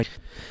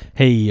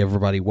Hey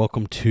everybody,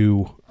 welcome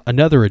to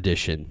another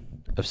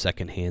edition of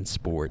Secondhand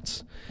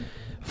Sports.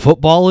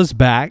 Football is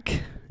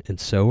back, and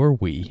so are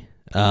we.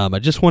 I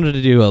just wanted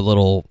to do a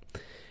little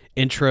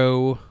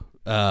intro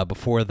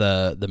before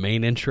the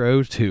main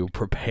intro to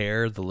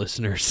prepare the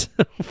listeners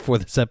for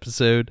this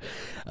episode.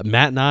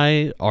 Matt and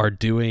I are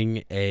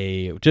doing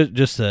the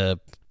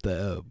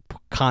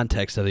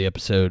context of the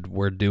episode.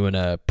 We're doing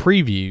a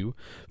preview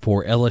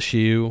for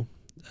LSU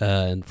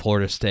and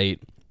Florida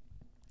State.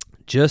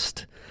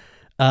 Just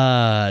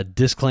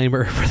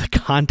disclaimer for the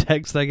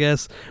context, I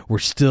guess. We're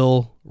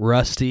still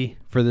rusty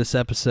for this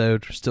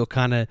episode. We're still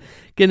kind of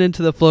getting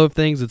into the flow of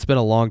things. It's been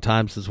a long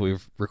time since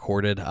we've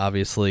recorded,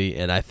 obviously,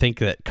 and I think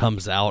that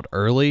comes out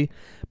early,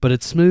 but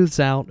it smooths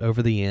out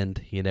over the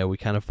end. You know, we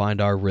kind of find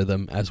our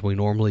rhythm as we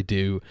normally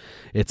do.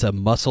 It's a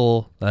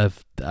muscle.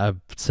 I've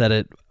said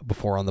it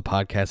before on the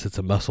podcast. It's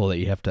a muscle that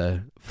you have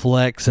to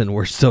flex, and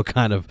we're still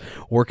kind of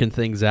working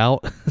things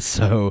out.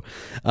 So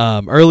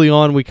early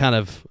on, we kind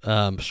of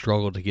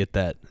struggled to get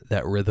that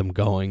rhythm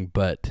going,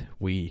 but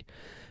we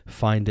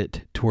find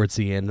it towards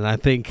the end. And I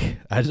think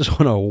I just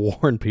want to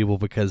warn people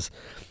because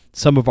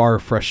some of our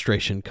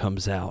frustration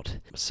comes out.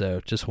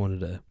 So just wanted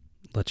to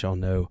let y'all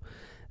know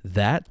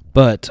that.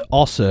 But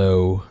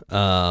also,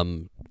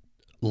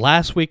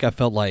 last week I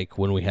felt like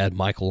when we had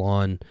Michael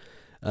on,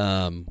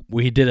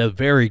 we did a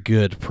very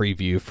good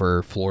preview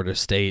for Florida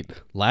State.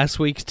 Last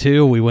week,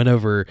 too, we went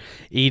over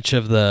each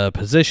of the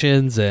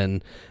positions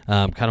and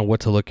kind of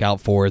what to look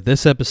out for.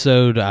 This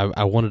episode,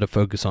 I wanted to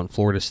focus on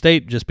Florida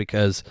State just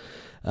because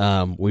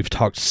we've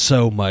talked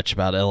so much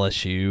about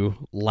LSU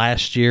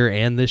last year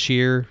and this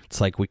year.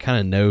 It's like we kind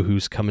of know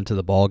who's coming to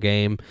the ball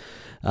game.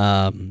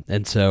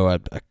 And so I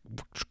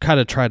kind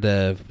of tried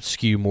to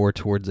skew more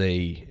towards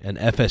an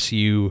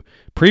FSU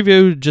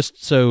preview,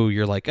 just so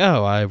you're like,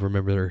 oh, I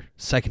remember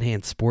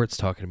Secondhand Sports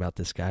talking about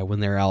this guy when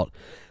they're out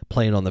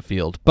playing on the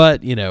field.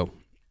 But, you know,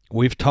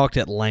 we've talked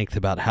at length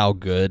about how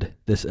good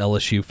this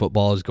LSU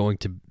football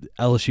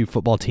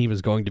team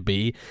is going to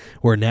be.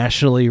 We're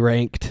nationally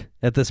ranked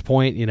at this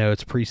point. You know,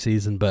 it's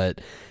preseason, but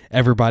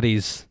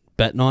everybody's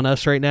betting on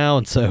us right now,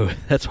 and so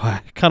that's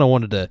why I kind of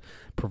wanted to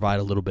provide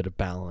a little bit of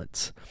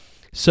balance.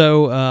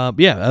 So,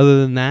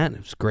 other than that, it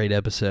was a great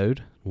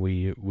episode.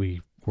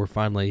 We're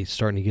finally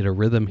starting to get a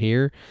rhythm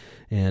here,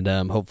 and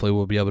hopefully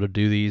we'll be able to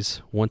do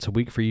these once a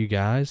week for you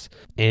guys,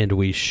 and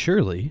we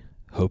surely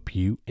hope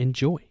you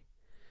enjoy.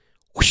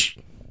 Whoosh.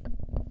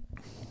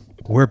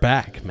 We're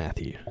back,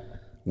 Matthew.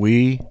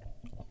 We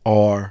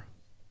are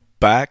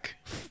back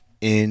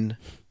in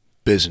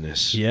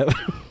business. Yep.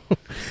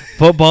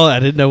 Football,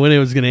 I didn't know when it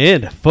was going to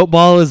end.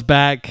 Football is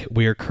back.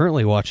 We are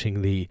currently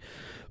watching the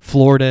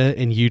Florida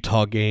and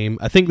Utah game.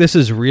 I think this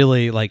is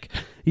really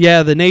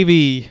the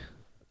Navy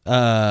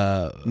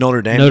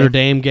Notre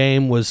Dame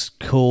game was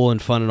cool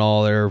and fun and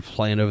all. They're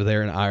playing over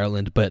there in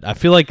Ireland, but I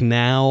feel like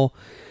now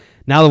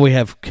that we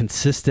have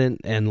consistent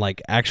and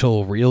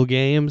actual real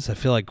games, I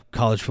feel like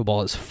college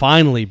football is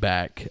finally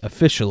back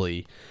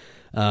officially.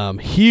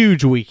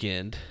 Huge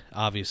weekend,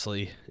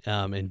 obviously,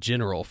 in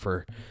general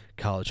for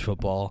college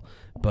football.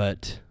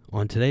 But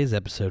on today's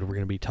episode, we're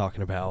going to be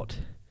talking about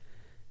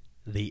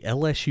the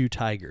LSU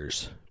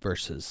Tigers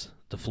versus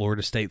the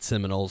Florida State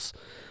Seminoles.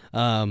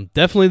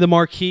 Definitely the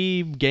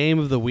marquee game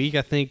of the week.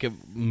 I think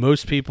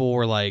most people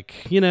were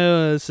like,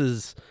 this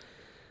is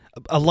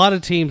a lot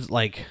of teams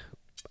like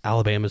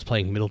Alabama's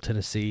playing Middle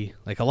Tennessee.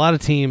 A lot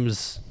of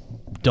teams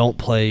don't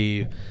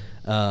play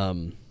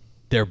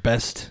their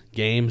best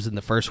games in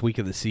the first week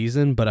of the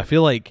season, but I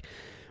feel like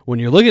when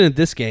you're looking at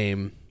this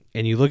game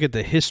and you look at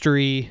the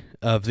history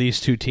of these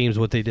two teams,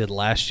 what they did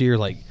last year,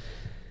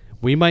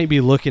 we might be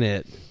looking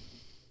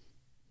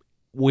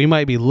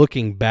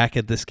back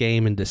at this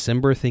game in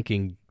December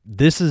thinking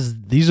these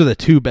are the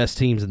two best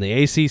teams in the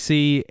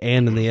ACC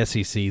and in the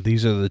SEC.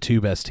 These are the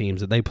two best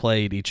teams, and they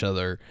played each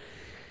other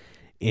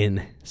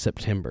in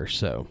September.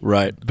 So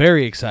right,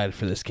 very excited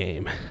for this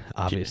game,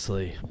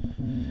 obviously.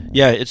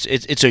 Yeah,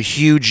 it's a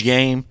huge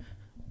game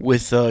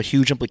with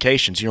huge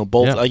implications.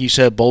 Like you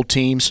said, both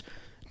teams,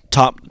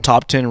 top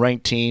 10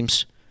 ranked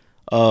teams.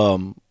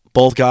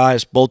 Both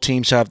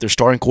teams have their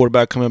starting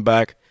quarterback coming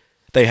back.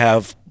 They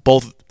have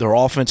both their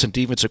offense and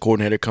defensive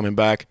coordinator coming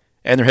back,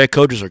 and their head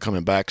coaches are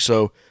coming back.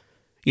 So,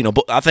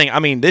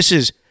 this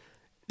is,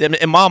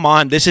 in my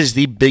mind, this is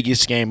the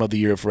biggest game of the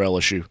year for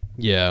LSU.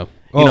 Yeah.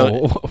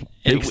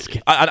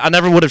 I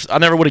never would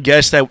have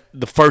guessed that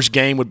the first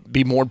game would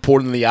be more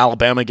important than the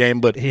Alabama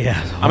game. But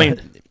yeah,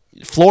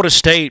 Florida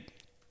State,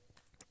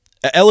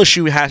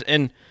 LSU has,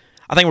 and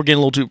I think we're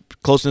getting a little too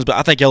close to this, but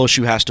I think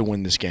LSU has to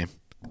win this game.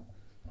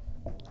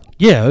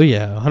 Yeah,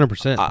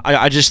 100%.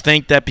 I just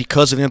think that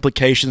because of the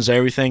implications of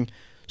everything,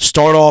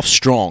 start off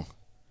strong.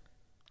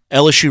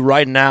 LSU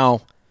right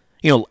now,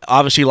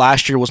 obviously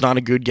last year was not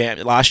a good game.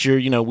 Last year,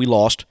 we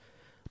lost.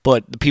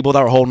 But the people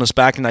that were holding us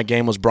back in that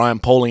game was Brian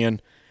Polian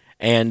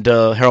and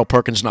Harold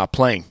Perkins not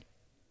playing.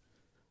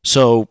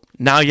 So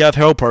now you have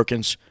Harold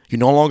Perkins. You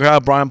no longer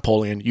have Brian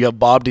Polian. You have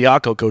Bob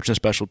Diaco coaching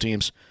special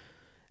teams.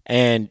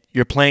 and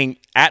you're playing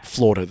at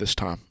Florida this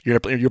time. You're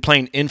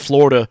playing in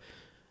Florida,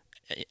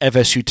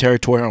 FSU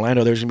territory in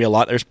Orlando. There's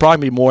probably gonna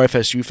be more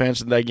FSU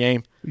fans in that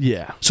game.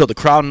 Yeah. So the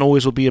crowd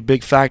noise will be a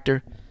big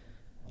factor.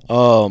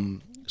 So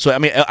I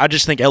mean, I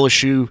just think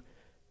LSU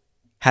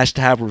has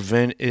to have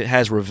revenge. It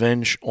has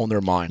revenge on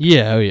their mind.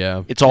 Yeah, oh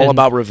yeah. It's all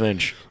about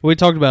revenge. We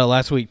talked about it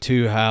last week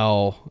too.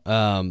 How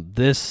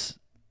this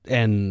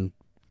and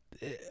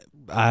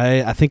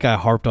I think I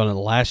harped on it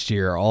last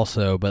year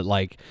also, but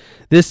like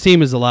this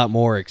team is a lot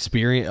more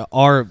experienced.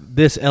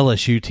 This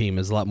LSU team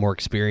is a lot more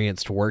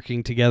experienced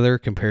working together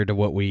compared to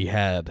what we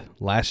had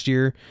last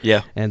year.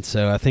 Yeah, and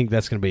so I think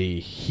that's going to be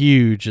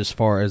huge as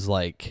far as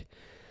like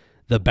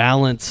the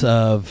balance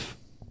of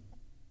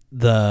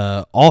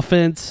the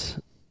offense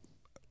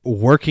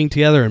working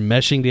together and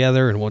meshing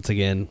together. And once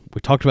again,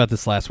 we talked about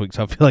this last week,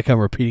 so I feel like I'm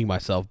repeating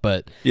myself.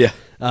 But yeah,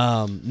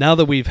 now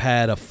that we've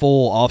had a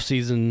full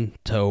offseason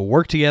to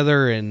work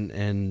together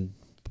and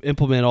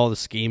implement all the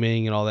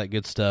scheming and all that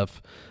good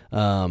stuff,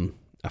 I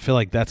feel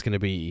like that's going to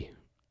be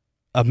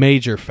a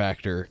major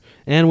factor.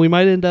 And we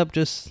might end up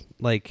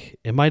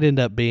it might end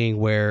up being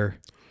where,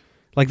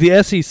 like,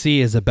 the SEC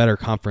is a better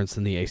conference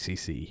than the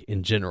ACC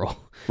in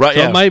general. Right.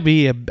 So yeah. it might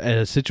be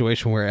a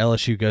situation where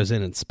LSU goes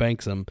in and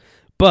spanks them.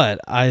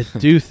 But I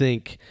do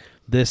think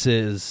this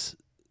is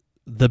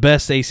the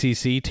best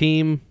ACC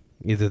team,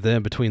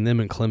 between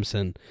them and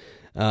Clemson.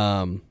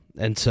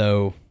 And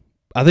so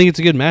I think it's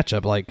a good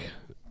matchup. Like,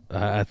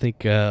 I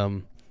think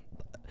I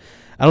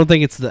don't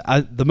think it's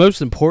the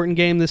most important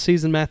game this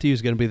season, Matthew,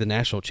 is going to be the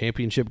national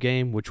championship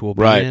game, which we'll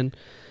be in.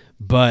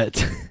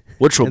 But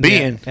which will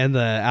be in. And the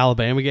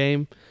Alabama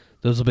game.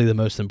 Those will be the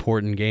most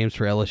important games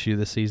for LSU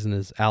this season,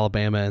 is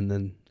Alabama and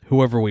then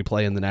whoever we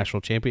play in the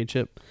national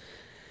championship.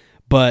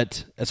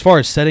 But as far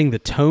as setting the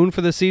tone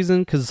for the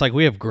season, because it's like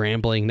we have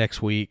Grambling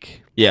next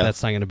week. Yeah.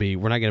 That's not going to be –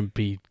 we're not going to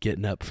be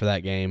getting up for that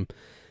game.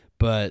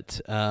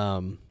 But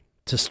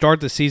to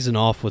start the season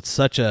off with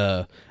such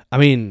a – I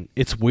mean,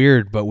 it's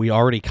weird, but we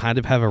already kind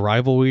of have a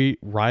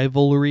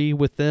rivalry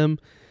with them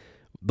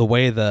the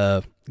way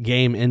the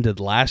game ended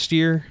last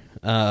year.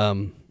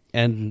 And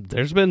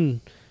there's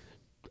been –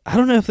 I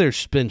don't know if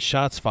there's been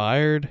shots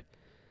fired,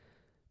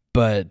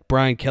 but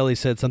Brian Kelly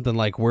said something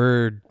like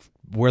we're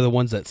the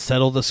ones that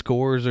settle the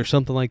scores or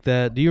something like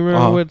that. Do you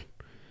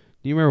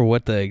remember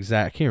what the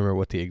exact? I can't remember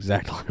what the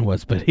exact line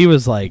was, but he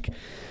was like,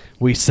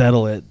 "We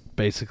settle it,"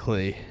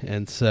 basically.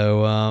 And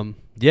so, I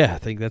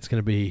think that's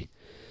gonna be.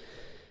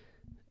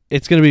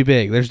 It's gonna be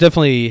big. There's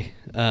definitely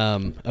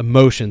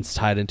emotions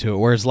tied into it.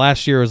 Whereas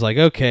last year was like,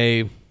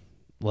 okay,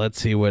 let's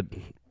see what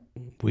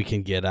we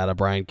can get out of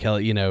Brian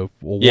Kelly.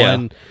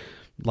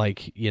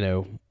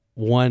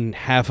 One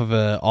half of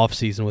a off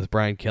season with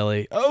Brian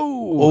Kelly.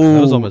 Oh,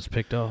 that was almost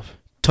picked off.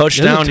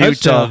 Touchdown,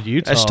 Utah.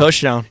 That's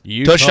touchdown.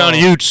 Touchdown,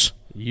 Utes.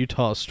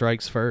 Utah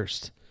strikes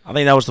first. I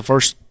think that was the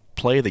first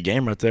play of the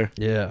game right there.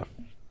 Yeah,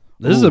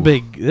 this is a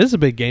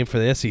big game for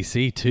the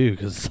SEC too,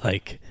 because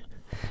like,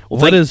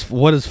 what has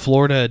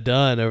Florida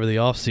done over the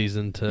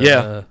offseason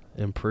to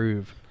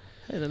improve?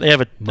 They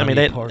have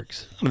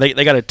Parks.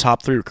 They got a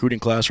top 3 recruiting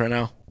class right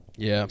now.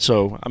 Yeah.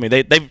 So I mean,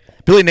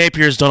 Billy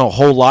Napier's done a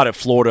whole lot at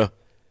Florida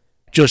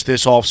just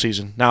this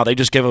offseason. Now they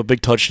just gave a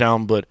big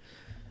touchdown, but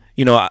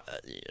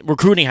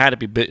recruiting had to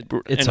be big.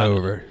 It's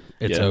over.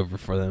 It's over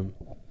for them.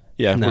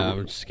 Yeah. No,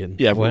 I'm just kidding.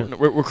 Yeah,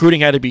 recruiting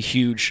had to be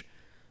huge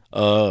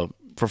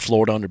for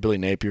Florida under Billy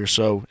Napier.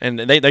 So and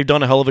they've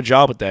done a hell of a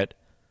job at that.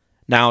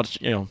 Now it's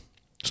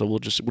so we'll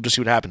just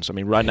see what happens. I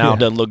mean, right now it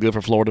doesn't look good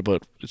for Florida,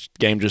 but this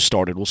game just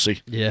started. We'll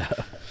see. Yeah.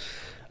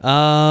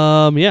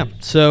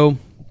 So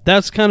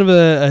that's kind of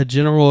a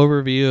general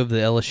overview of the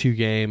LSU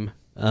game.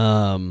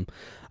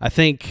 I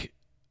think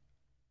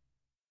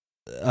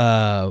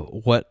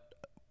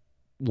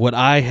what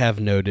I have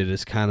noted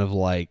is kind of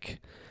like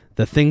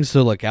the things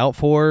to look out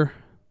for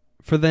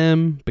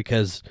them,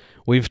 because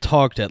we've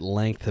talked at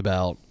length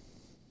about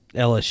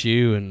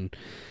LSU and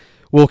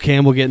Will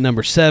Campbell getting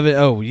number 7.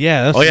 Oh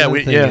yeah, that's the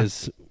other thing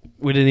is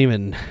we didn't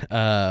even.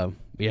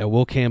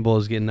 Will Campbell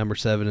is getting number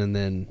 7, and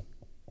then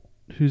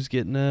who's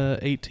getting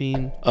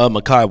 18?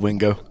 Mekhi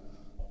Wingo.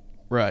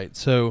 Right.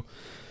 So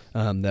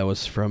that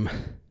was from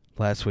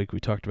last week. We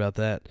talked about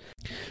that.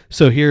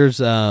 So here's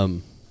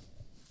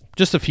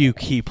just a few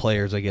key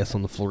players, I guess,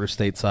 on the Florida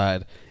State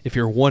side, if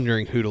you're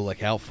wondering who to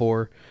look out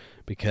for,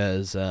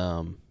 because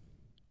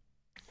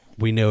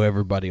we know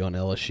everybody on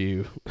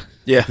LSU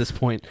at this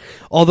point.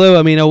 Although,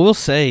 I mean, I will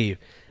say,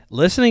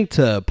 listening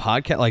to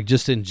podcast, like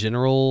just in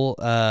general,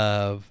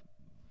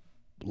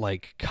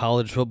 like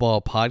college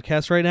football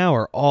podcasts right now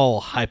are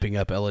all hyping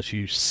up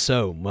LSU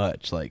so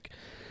much. Like,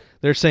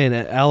 they're saying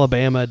that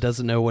Alabama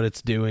doesn't know what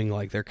it's doing.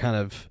 Like, their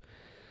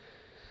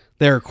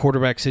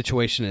quarterback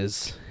situation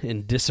is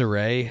in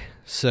disarray.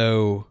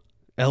 So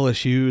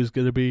LSU is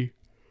going to be.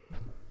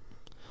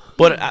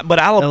 But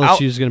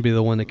LSU is going to be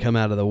the one to come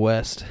out of the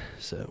West.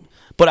 So.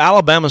 But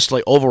Alabama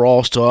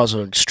overall still has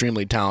an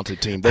extremely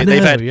talented team.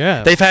 They've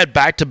had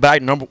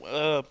back-to-back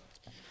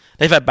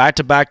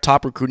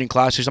top recruiting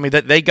classes. I mean,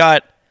 they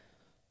got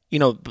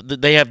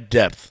they have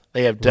depth.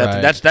 They have depth.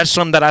 Right. And that's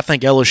something that I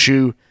think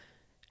LSU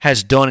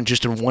has done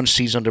in one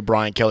season under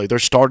Brian Kelly. They're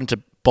starting to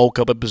bulk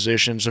up at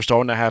positions. They're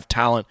starting to have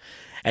talent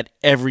at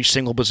every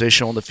single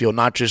position on the field,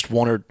 not just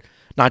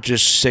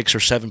 6 or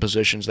 7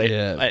 positions.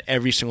 At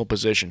every single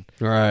position.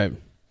 Right.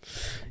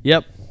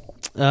 Yep.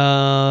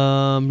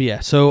 Yeah.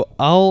 So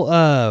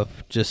I'll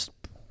just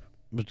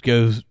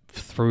go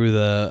through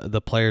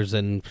the players,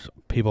 and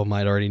people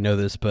might already know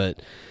this,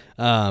 but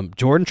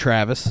Jordan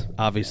Travis,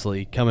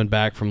 obviously coming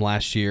back from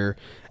last year,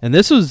 and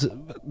this was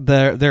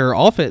their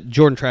offense.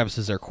 Jordan Travis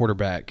is their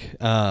quarterback.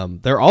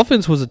 Their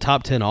offense was a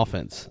top 10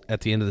 offense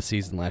at the end of the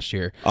season last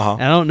year. Uh-huh.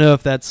 And I don't know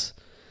if that's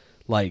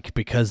like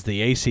because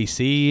the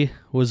ACC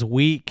was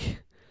weak,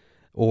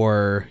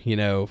 or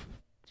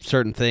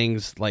certain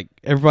things. Like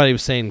everybody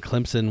was saying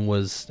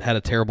Clemson had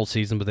a terrible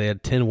season, but they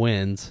had 10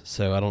 wins.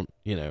 So I don't,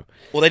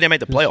 Well, they didn't make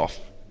the playoff.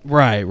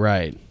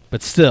 Right.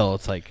 But still,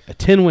 it's like a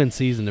 10-win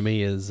season to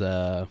me is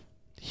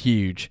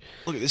huge.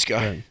 Look at this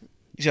guy.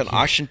 He's got an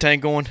oxygen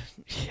tank going.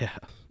 Yeah.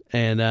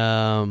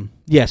 And,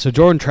 so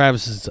Jordan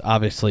Travis is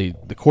obviously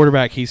the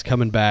quarterback. He's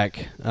coming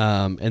back,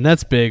 and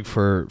that's big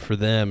for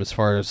them as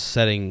far as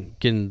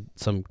getting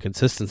some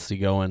consistency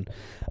going.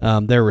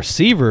 Their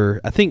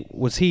receiver, I think,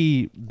 was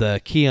he the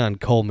Keon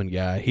Coleman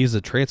guy? He's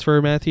a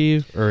transfer,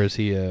 Matthew, or is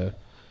he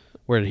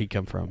where did he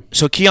come from?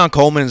 So Keon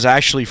Coleman is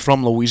actually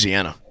from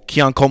Louisiana.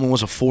 Keon Coleman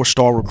was a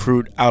 4-star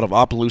recruit out of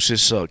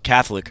Opelousas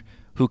Catholic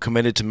who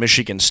committed to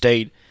Michigan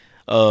State.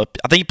 I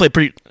think he played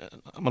pretty.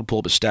 I'm going to pull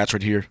up his stats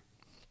right here.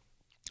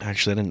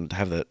 Actually, I didn't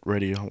have that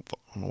ready. I don't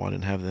know why I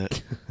didn't have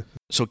that.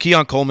 So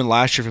Keon Coleman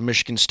last year for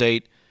Michigan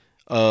State,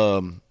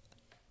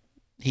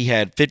 he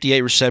had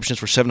 58 receptions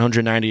for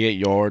 798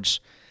 yards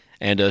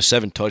and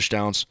 7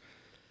 touchdowns.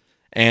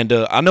 And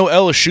I know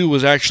LSU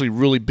was actually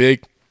really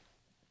big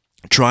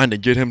trying to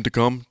get him to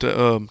come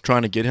to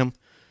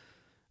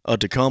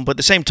come. But at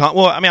the same time,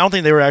 I don't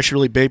think they were actually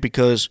really big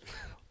because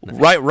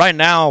right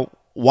now,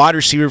 wide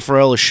receiver for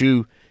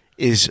LSU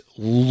is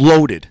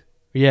loaded.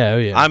 Yeah, oh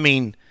yeah. I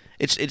mean,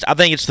 I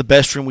think it's the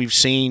best room we've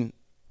seen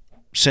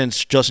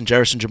since Justin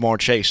Jefferson, Jamar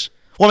Chase.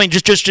 Well, I mean,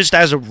 just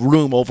as a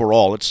room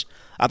overall,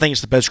 I think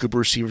it's the best group of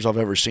receivers I've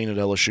ever seen at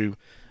LSU.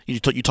 You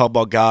talk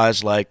about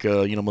guys like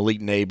Malik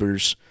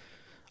Neighbors,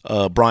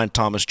 Brian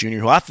Thomas Jr.,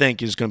 who I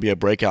think is going to be a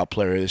breakout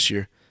player this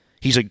year.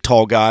 He's a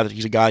tall guy.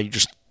 He's a guy you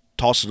just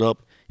toss it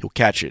up, he'll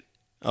catch it.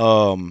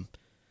 And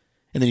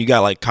then you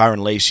got like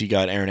Kyron Lacey, you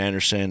got Aaron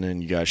Anderson,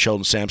 and you got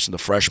Sheldon Sampson, the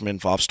freshman,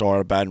 5-star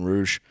at Baton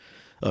Rouge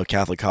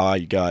Catholic High.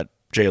 You got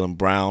Jaylen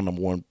Brown,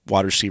 number 1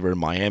 wide receiver in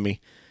Miami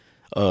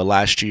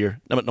last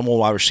year, number 1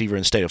 wide receiver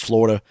in the state of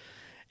Florida.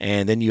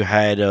 And then you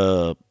had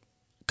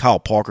Kyle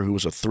Parker, who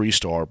was a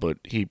 3-star, but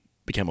he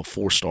became a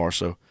 4-star.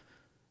 So,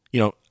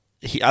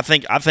 I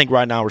think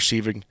right now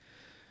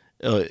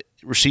the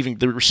receiving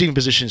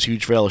position is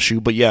huge for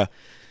LSU. But yeah,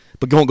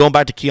 going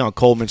back to Keon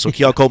Coleman. So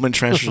Keon Coleman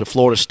transfers to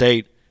Florida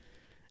State.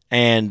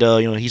 And,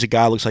 he's a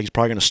guy looks like he's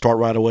probably going to start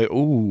right away.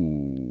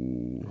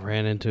 Ooh.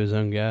 Ran into his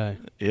own guy.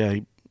 Yeah,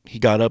 he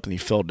got up and he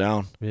fell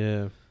down.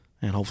 Yeah.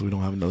 And hopefully we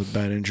don't have another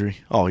bad injury.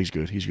 Oh, he's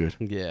good. He's good.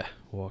 Yeah,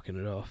 walking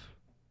it off.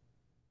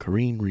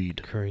 Kareem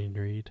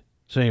Reed.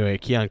 So anyway,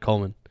 Keon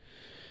Coleman.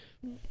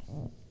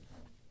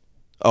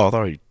 Oh, I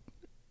thought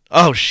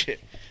oh, shit.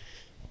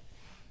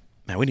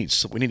 Man, we need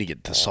to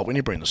get the salt. We need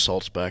to bring the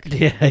salts back.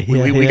 Yeah,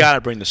 we got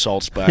to bring the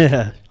salts back.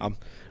 Yeah.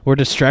 We're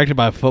distracted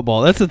by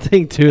football. That's the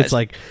thing, too. It's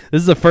like,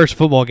 this is the first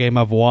football game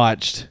I've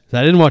watched.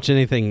 I didn't watch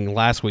anything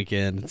last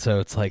weekend,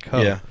 so it's like,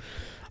 yeah.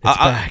 It's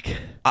back.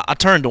 I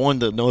turned on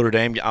the Notre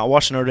Dame. I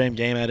watched the Notre Dame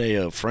game at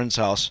a friend's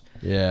house.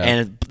 Yeah.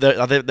 And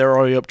I think they're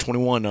already up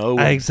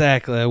 21-0.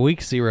 Exactly.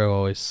 Week 0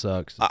 always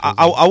sucks.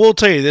 I will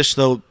tell you this,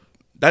 though.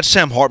 That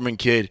Sam Hartman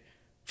kid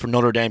from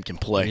Notre Dame can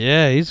play.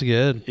 Yeah, he's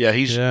good. Yeah,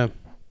 he's a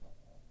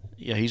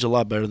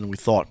lot better than we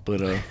thought,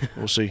 but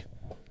we'll see.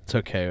 It's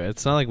okay.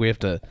 It's not like we have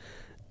to –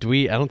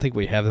 I don't think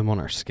we have them on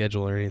our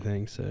schedule or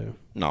anything, so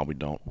 – No, we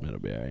don't. It'll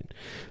be all right.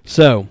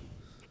 So,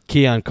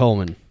 Keon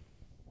Coleman.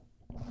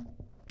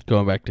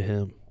 Going back to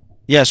him.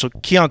 Yeah, so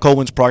Keon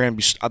Coleman's probably going to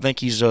be – I think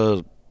he's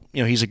a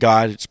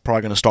guy that's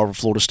probably going to start for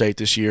Florida State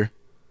this year.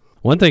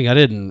 One thing I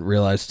didn't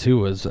realize, too,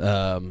 was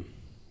I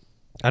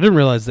didn't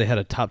realize they had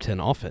a top 10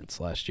 offense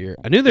last year.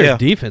 I knew their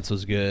defense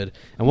was good,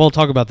 and we'll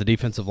talk about the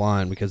defensive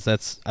line because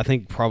that's – I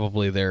think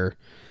probably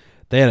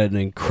they had an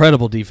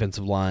incredible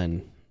defensive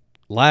line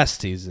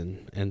last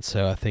season, and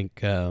so I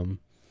think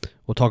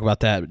we'll talk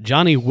about that.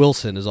 Johnny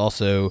Wilson is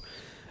also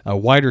a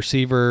wide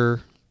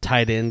receiver,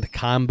 tight end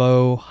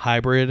combo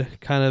hybrid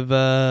kind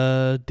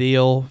of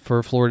deal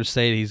for Florida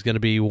State. He's going to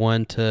be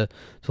one to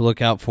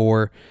look out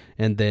for.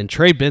 And then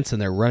Trey Benson,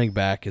 their running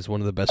back, is one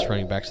of the best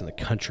running backs in the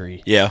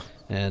country. Yeah.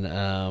 And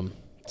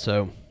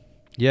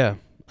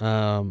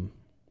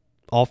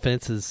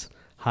offense is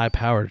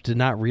high-powered. Did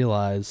not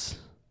realize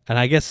 – and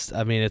I guess,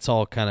 I mean, it's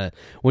all kind of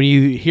 – when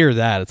you hear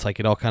that, it's like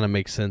it all kind of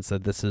makes sense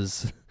that this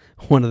is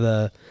one of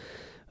the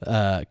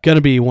going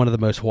to be one of the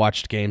most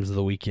watched games of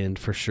the weekend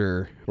for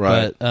sure.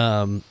 Right.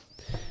 But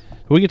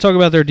we can talk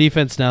about their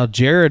defense now.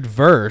 Jared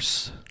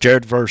Verse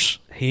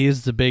He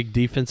is the big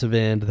defensive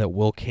end that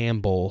Will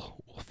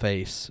Campbell will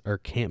face, or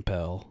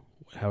Campbell,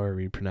 however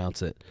you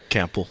pronounce it.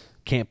 Campbell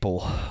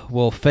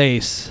will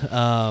face.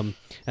 I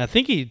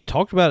think he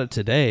talked about it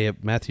today.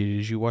 Matthew,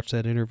 did you watch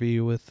that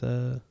interview with?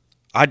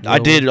 I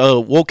did.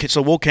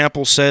 Will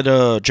Campbell said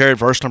Jared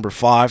Verse number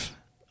 5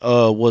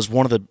 was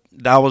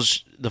that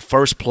was the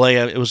first play.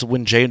 It was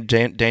when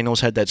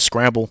Daniels had that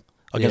scramble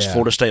against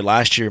Florida State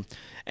last year,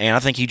 and I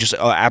think he just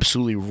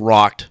absolutely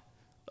rocked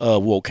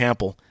Will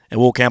Campbell. And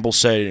Will Campbell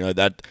said,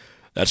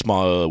 that's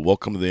my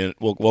welcome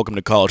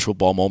to college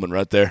football moment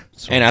right there.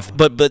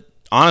 But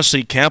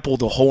honestly, Campbell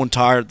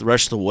the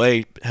rest of the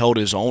way held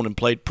his own and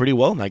played pretty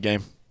well in that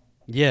game.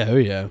 Yeah, oh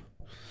yeah.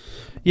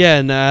 Yeah,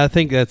 and I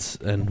think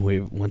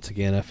once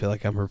again, I feel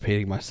like I'm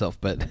repeating myself,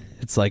 but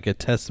it's like a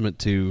testament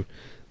to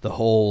the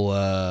whole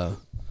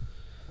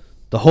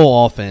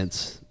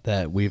offense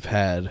that we've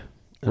had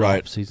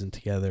right season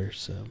together.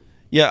 So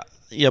yeah,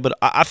 but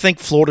I think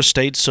Florida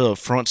State's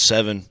front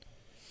seven,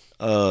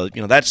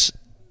 that's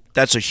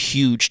a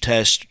huge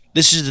test.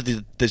 This is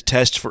the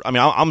test for. I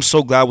mean, I'm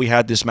so glad we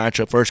had this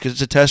matchup first because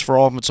it's a test for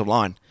our offensive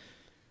line.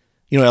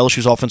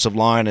 LSU's offensive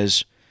line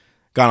has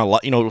gone a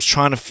lot. Was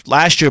trying to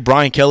last year.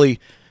 Brian Kelly,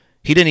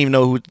 he didn't even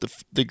know who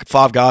the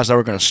 5 guys that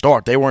were going to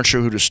start. They weren't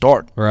sure who to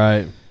start.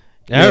 Right.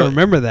 I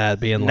remember that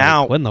being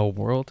like, what in the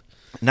world?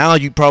 Now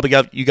you probably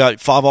got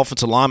 5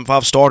 offensive linemen,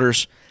 5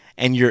 starters,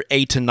 and you're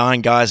 8 to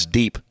 9 guys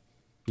deep.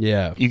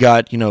 Yeah. You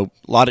got you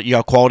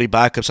got quality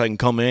backups that can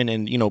come in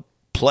and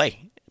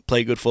play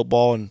good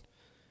football, and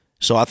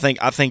so I think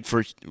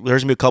there's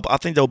gonna be a couple. I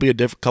think there'll be a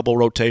couple of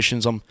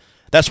rotations.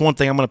 That's one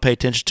thing I'm going to pay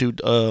attention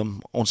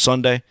to on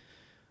Sunday,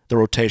 the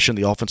rotation,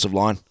 the offensive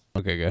line.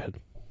 Okay, go ahead.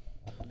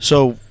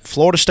 So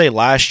Florida State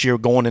last year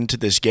going into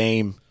this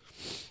game,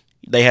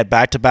 they had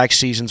back-to-back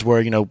seasons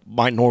where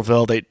Mike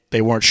Norvell,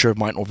 they weren't sure if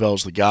Mike Norvell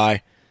was the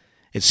guy.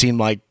 It seemed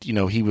like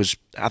he was.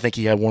 I think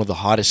he had one of the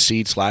hottest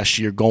seats last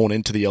year going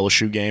into the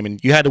LSU game,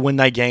 and you had to win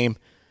that game,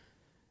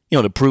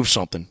 to prove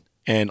something.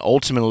 And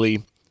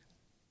ultimately,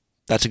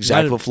 that's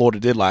exactly what Florida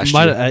did last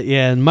year.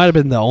 Yeah, it might have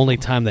been the only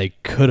time they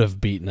could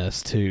have beaten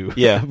us too.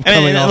 Yeah,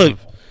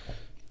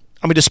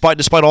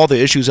 despite all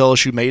the issues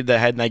LSU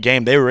had in that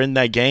game, they were in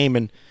that game,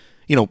 and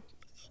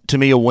to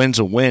me, a win's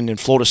a win. And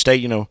Florida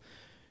State,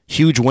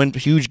 huge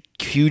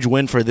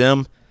win for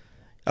them.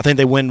 I think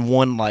they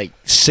won like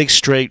 6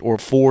 straight or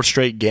 4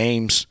 straight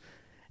games,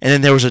 and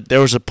then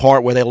there was a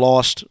part where they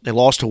lost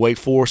to Wake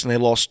Forest, and they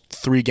lost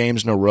 3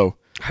 games in a row.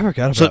 I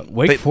forgot about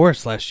Wake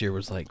Forest last year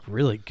was like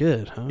really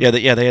good, huh? Yeah,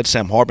 they had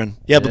Sam Hartman.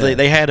 Yeah, but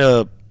they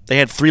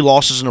had 3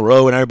 losses in a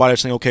row, and everybody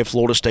was saying, okay,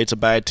 Florida State's a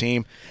bad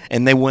team,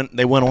 and they went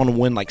on to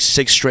win like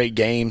 6 straight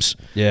games.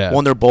 Yeah,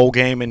 won their bowl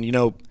game, and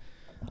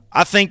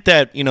I think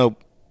that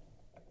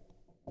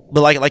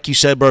but like you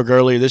said, Berg,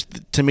 earlier, this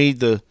to me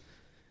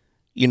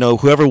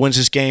whoever wins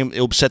this game,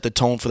 it'll set the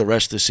tone for the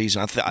rest of the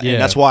season. And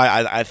that's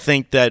why I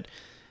think that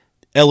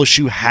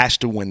LSU has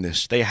to win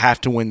this. They have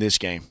to win this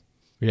game.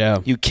 Yeah,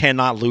 you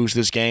cannot lose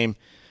this game.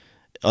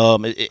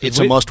 It's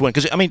a must-win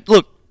because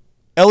look,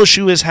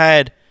 LSU has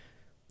had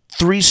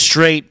 3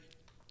 straight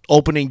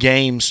opening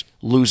games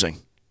losing,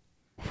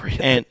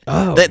 and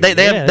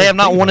they have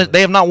not won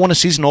They have not won a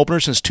season opener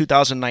since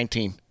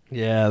 2019.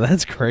 Yeah,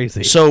 that's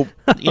crazy. So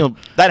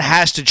that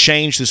has to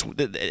change this.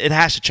 It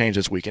has to change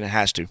this weekend. It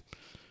has to.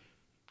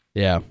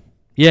 Yeah,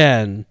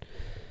 and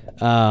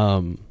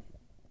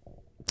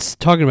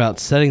talking about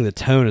setting the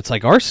tone, it's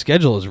like our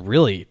schedule is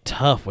really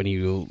tough when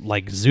you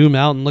like zoom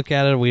out and look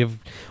at it. We have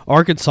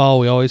Arkansas.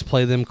 We always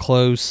play them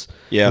close.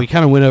 Yeah, we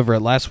kind of went over it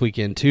last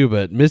weekend too.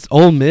 But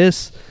Ole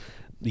Miss,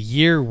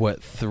 year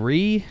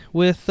 3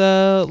 with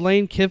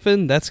Lane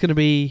Kiffin. That's going to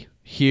be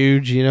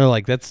huge.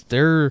 That's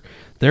they're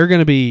going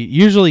to be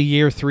usually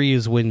year 3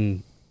 is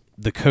when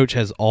the coach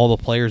has all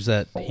the players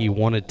that he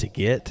wanted to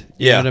get.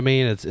 You know what I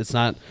mean? It's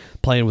not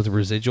playing with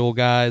residual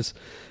guys.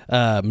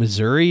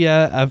 Missouri,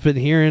 I've been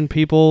hearing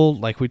people,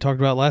 like we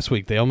talked about last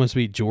week, they almost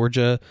beat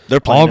Georgia.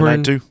 They're playing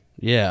tonight too.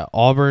 Yeah,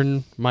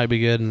 Auburn might be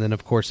good, and then,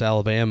 of course,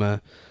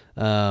 Alabama.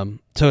 So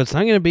it's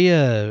not going to be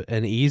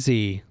an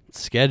easy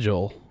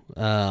schedule.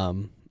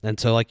 And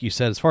so, like you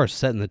said, as far as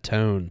setting the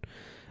tone,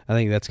 I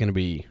think that's going to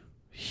be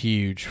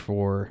huge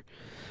for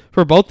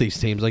both these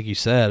teams, like you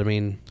said.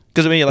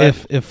 Because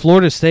if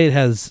Florida State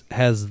has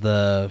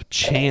the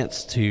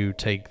chance to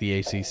take the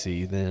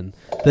ACC, then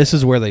this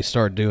is where they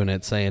start doing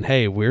it, saying,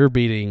 "Hey, we're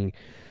beating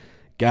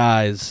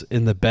guys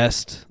in the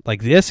best."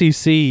 Like the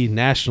SEC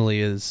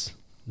nationally is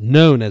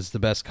known as the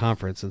best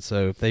conference, and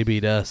so if they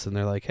beat us, and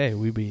they're like, "Hey,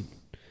 we beat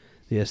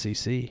the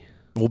SEC,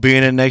 we'll be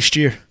in it next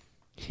year."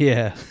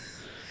 Yeah,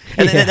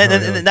 and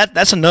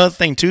that's another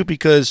thing too,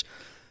 because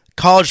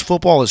college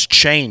football has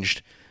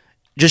changed.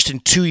 Just in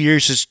 2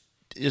 years,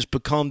 has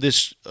become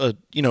this,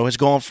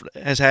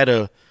 has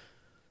had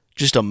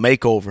just a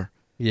makeover.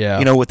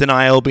 Yeah. With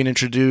NIL being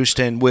introduced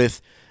and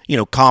with,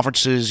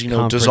 conferences, with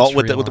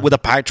the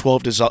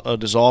Pac-12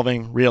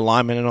 dissolving,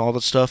 realignment and all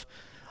that stuff.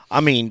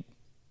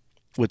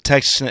 With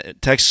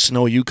Texas and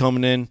OU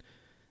coming in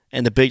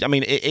and the big,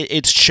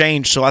 it's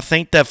changed. So I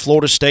think that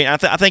Florida State,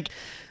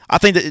 I I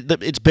think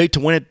that it's big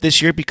to win it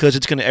this year because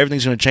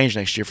everything's going to change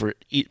next year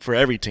for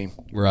every team.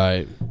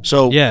 Right.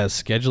 So yeah,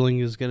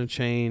 scheduling is going to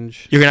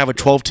change. You're going to have a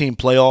 12-team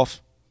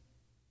playoff.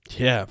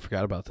 Yeah, I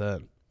forgot about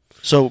that.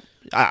 So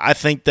I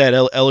think that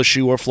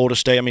LSU or Florida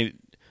State, I mean,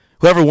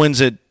 whoever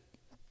wins it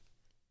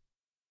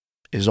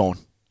is on.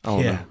 I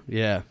don't know.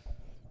 Yeah.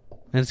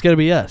 And it's going to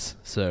be us,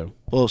 so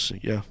we'll see.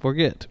 Yeah, we're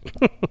good.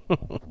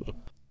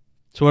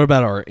 So what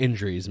about our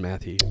injuries,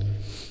 Matthew?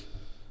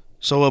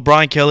 So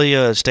Brian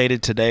Kelly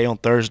stated today on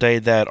Thursday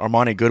that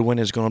Armani Goodwin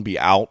is going to be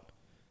out.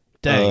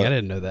 Dang, I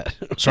didn't know that.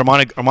 So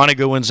Armani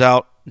Goodwin's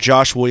out.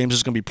 Josh Williams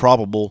is going to be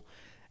probable,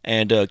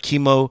 and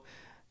Chemo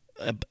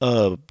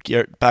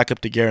back up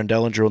to Garen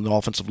Dellinger on the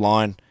offensive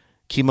line.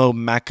 Chemo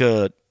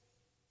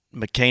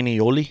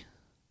McCanioli.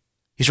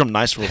 He's from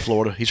Niceville,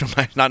 Florida. He's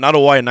from not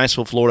Hawaii,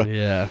 Niceville, Florida.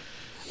 Yeah.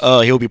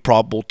 He'll be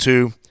probable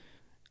too.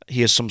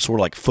 He has some sort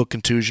of like foot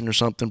contusion or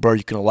something, bro.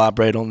 You can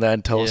elaborate on that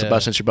and tell us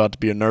about since you're about to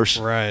be a nurse.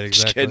 Right,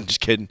 exactly. Just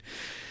kidding.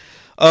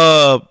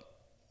 But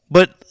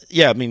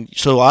yeah, I mean,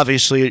 so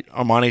obviously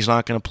Armani's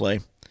not going to play,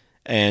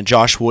 and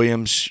Josh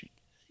Williams,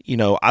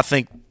 I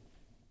think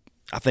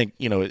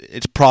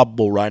it's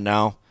probable right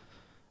now,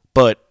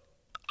 but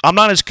I'm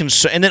not as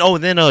concerned.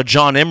 And then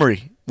John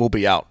Emery will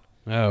be out.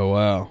 Oh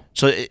wow!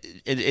 So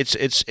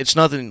it's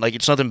nothing like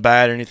it's nothing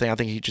bad or anything. I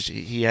think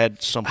he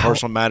had some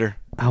personal matter.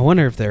 I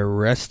wonder if they're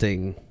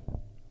resting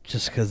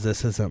just because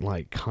this isn't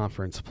like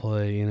conference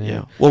play.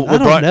 Yeah. Well, I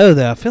don't know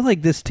though. I feel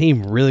like this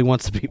team really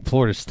wants to beat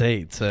Florida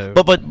State. So,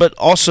 but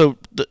also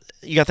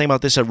you got to think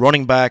about this at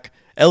running back.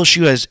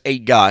 LSU has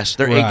 8 guys.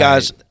 They're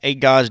right. eight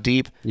guys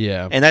deep.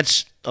 Yeah, and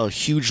that's a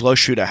huge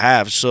luxury to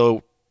have.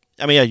 So,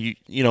 I mean,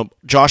 yeah,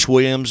 Josh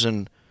Williams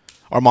and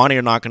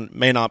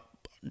Armani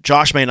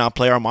Josh may not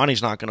play.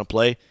 Armani's not going to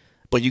play,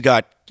 but you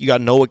got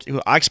Noah.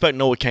 I expect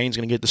Noah Cain's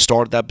going to get the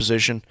start at that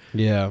position.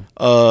 Yeah.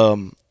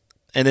 And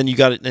then you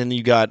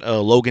got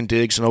Logan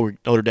Diggs,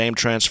 Notre Dame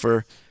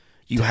transfer.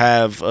 You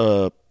have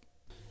so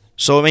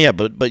I mean, yeah,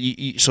 but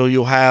so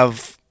you'll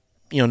have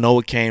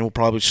Noah Cain will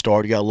probably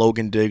start. You got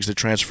Logan Diggs, the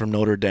transfer from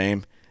Notre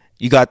Dame.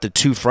 You got the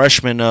 2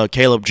 freshmen,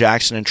 Caleb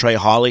Jackson and Trey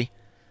Holly,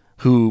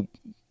 who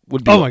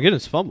would be my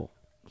goodness, fumble.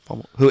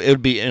 Who it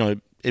would be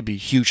It'd be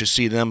huge to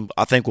see them.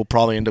 I think we'll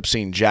probably end up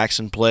seeing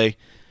Jackson play.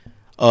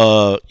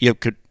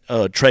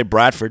 Trey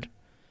Bradford,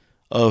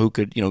 who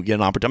could get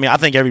an opportunity. I mean, I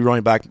think every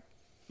running back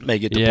may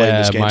get to play in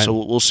this game, so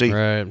we'll see.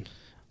 Right.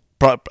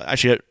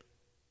 Actually,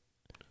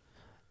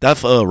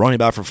 that running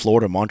back for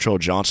Florida,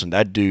 Montrell Johnson,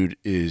 that dude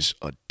is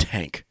a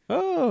tank.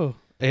 Oh,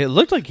 it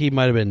looked like he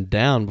might have been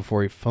down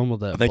before he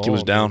fumbled that. I think he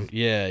was down.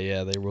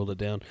 Yeah, they ruled it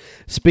down.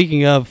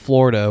 Speaking of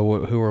Florida,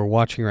 who we're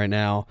watching right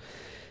now.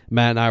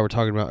 Matt and I were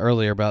talking about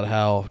earlier about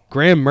how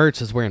Graham Mertz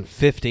is wearing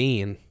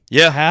 15.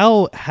 Yeah.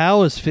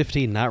 How is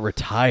 15 not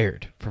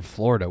retired for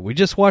Florida? We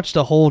just watched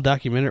a whole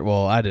documentary.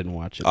 Well, I didn't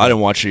watch it. I didn't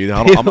watch it either.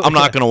 I'm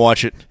not going to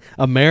watch it.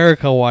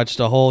 America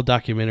watched a whole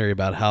documentary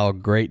about how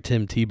great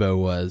Tim Tebow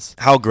was.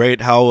 How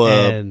great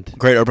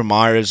Urban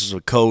Meyer is as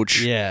a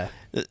coach. Yeah.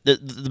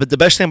 The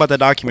best thing about that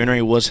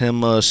documentary was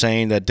him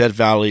saying that Death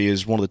Valley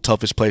is one of the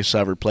toughest places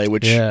I ever played,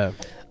 which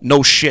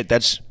no shit,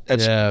 that's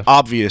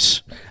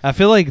obvious. I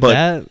feel like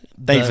that.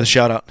 Thank you for the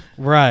shout out.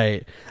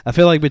 Right. I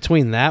feel like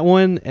between that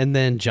one and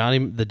then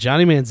the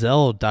Johnny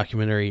Manziel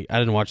documentary, I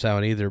didn't watch that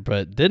one either,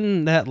 but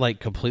didn't that like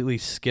completely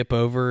skip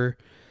over?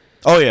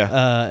 Oh yeah.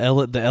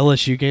 The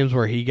LSU games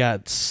where he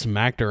got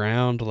smacked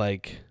around,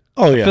 like.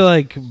 Oh yeah. I feel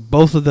like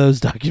both of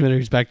those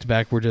documentaries back to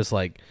back were just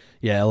like,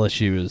 yeah,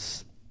 LSU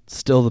is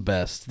still the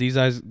best. These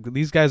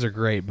guys are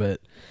great,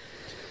 but.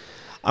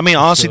 I mean,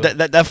 honestly,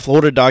 that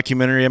Florida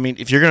documentary. I mean,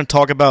 if you're going to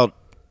talk about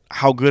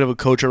how good of a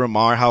coach Urban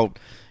Meyer, how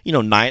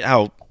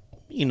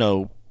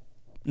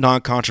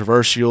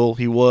non-controversial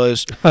he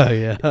was. Oh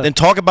yeah. Then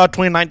talk about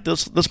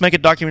 2019. Let's make a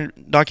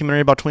documentary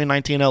about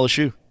 2019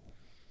 LSU.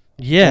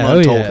 Yeah.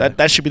 Yeah.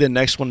 That should be the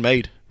next one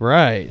made.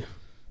 Right.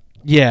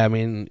 Yeah. I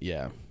mean,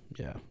 yeah.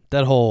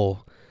 That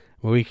whole.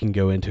 Well, we can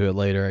go into it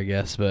later, I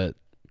guess, but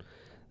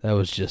that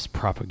was just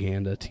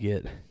propaganda to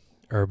get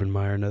Urban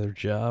Meyer another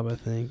job, I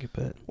think.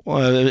 But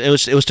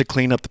it was to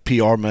clean up the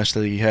PR mess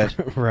that he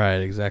had.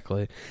 Right.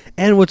 Exactly.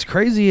 And what's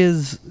crazy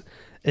is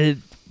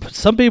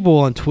some people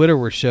on Twitter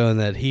were showing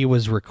that he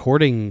was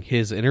recording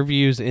his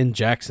interviews in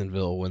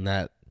Jacksonville when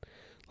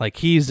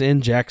he's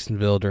in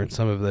Jacksonville during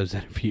some of those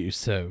interviews.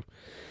 So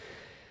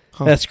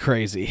that's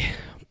crazy.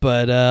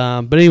 But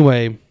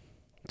anyway,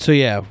 so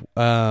yeah,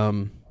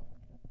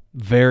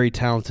 very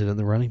talented in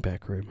the running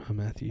back room, huh,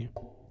 Matthew?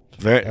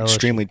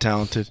 Extremely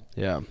talented.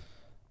 Yeah.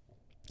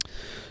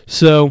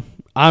 So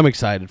I'm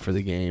excited for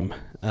the game.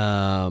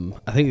 I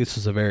think this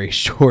was a very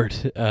short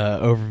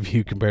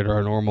overview compared to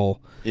our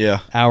normal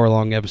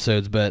hour-long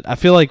episodes, but I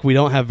feel like we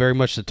don't have very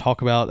much to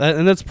talk about,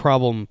 and that's a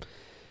problem.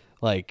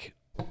 Like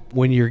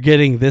when you're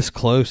getting this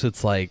close,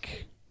 it's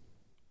like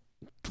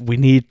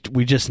we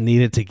just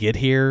needed to get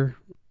here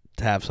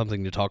to have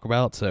something to talk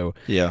about. So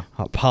yeah,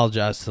 I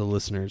apologize to the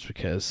listeners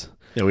because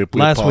Yeah, we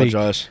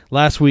apologize.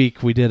 Last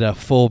week we did a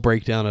full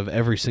breakdown of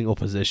every single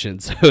position,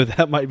 so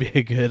that might be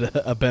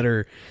a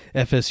better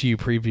FSU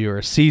preview or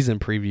a season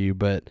preview.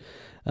 But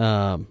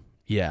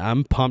yeah,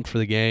 I'm pumped for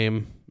the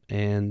game,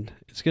 and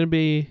it's going to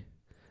be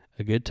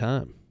a good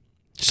time.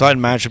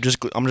 Exciting match. I'm just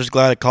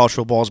glad that college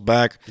football is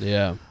back.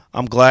 Yeah,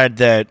 I'm glad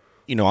that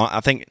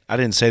I think I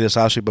didn't say this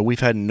last week, but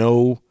we've had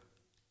no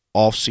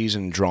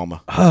off-season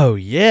drama. Oh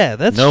yeah,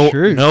 that's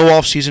true. No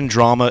off-season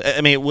drama. I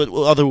mean,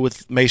 other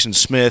with Mason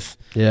Smith.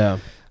 Yeah,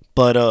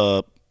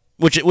 but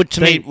which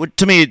to me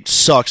it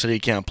sucks that he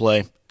can't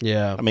play.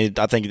 Yeah, I mean,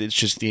 I think it's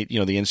just the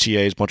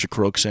NCAA is a bunch of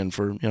crooks, and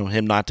for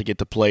him not to get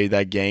to play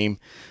that game.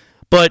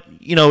 But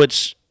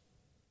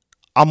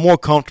I'm more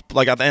comfortable.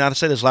 Like I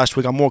said this last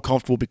week, I'm more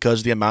comfortable because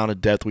of the amount of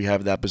depth we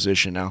have at that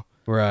position now.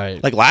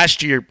 Right. Like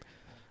last year,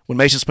 when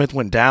Mason Smith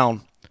went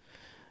down,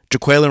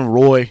 Jaquelin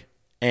Roy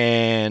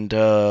and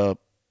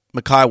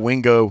Mekhi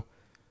Wingo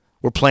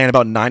were playing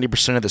about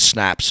 90% of the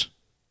snaps,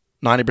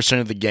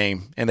 90% of the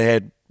game, and they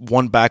had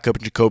one backup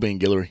in Jacoby and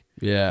Guillory.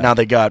 Yeah. Now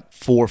they got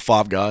 4 or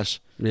 5 guys.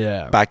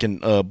 Yeah. Backing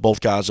both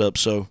guys up,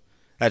 so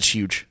that's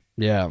huge.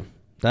 Yeah,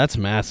 that's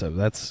massive.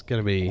 That's going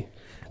to be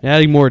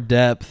adding more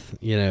depth.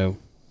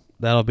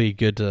 That'll be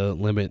good to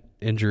limit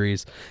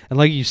injuries. And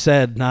like you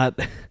said, not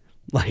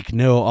like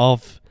no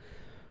off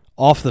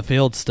the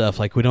field stuff.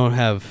 Like we don't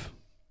have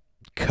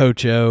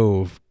Coach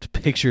O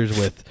pictures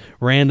with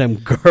random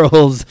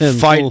girls and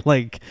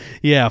fighting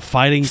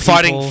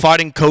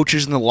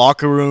coaches in the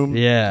locker room.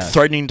 Yeah,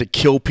 threatening to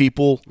kill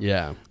people.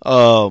 Yeah.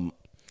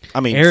 I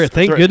mean,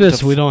 thank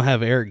goodness we don't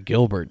have Eric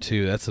Gilbert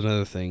too. That's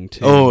another thing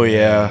too. Oh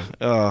yeah.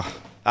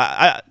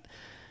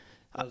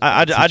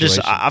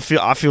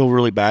 I feel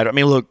really bad. I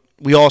mean, look,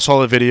 we all saw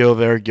the video of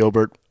Eric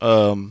Gilbert.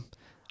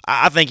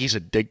 I think he's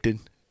addicted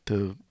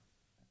to.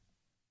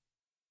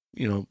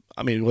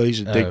 Whether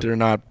he's addicted or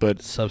not,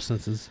 but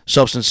substances.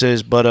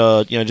 But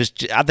I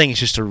think it's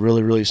just a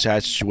really, really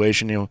sad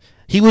situation.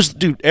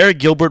 Eric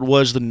Gilbert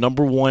was the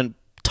number 1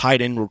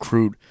 tight end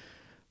recruit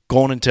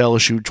going into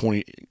LSU in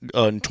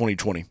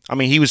 2020. I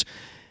mean, he was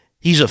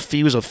a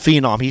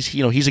phenom.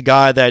 He's a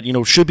guy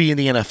that should be in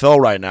the NFL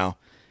right now,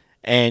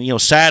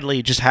 and sadly,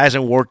 it just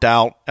hasn't worked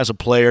out as a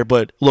player.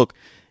 But look,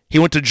 he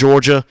went to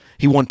Georgia.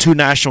 He won 2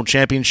 national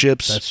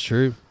championships. That's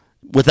true.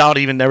 Without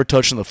even never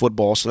touching the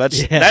football, so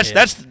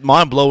that's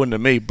mind blowing to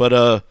me.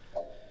 But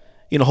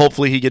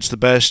hopefully he gets the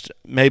best.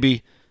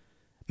 Maybe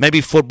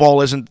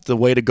football isn't the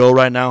way to go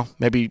right now.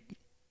 Maybe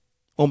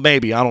I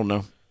don't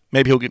know.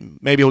 Maybe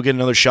he'll get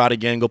another shot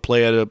again. Go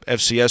play at a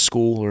FCS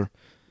school or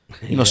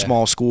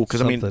small school.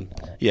 Because I mean,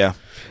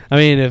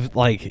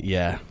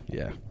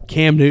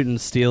 Cam Newton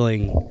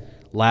stealing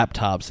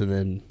laptops and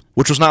then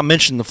which was not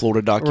mentioned in the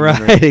Florida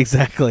documentary. Right,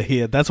 exactly.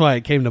 Yeah, that's why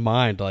it came to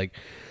mind. Like,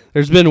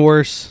 there's been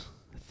worse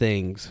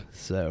things.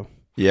 So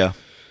yeah.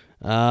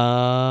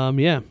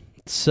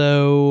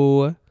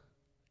 So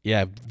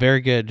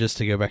very good. Just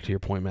to go back to your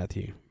point,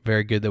 Matthew.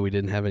 Very good that we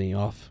didn't have any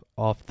off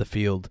the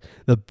field.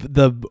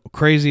 The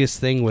craziest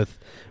thing with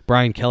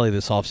Brian Kelly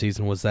this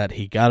offseason was that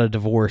he got a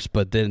divorce,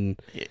 but then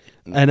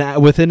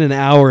within an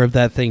hour of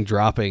that thing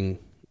dropping,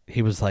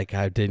 he was like,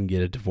 I didn't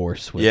get a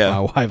divorce with my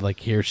wife. Like,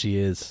 here she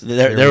is.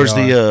 There was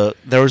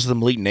the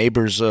Malik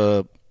Neighbors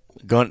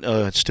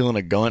gun stealing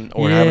a gun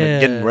or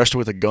getting arrested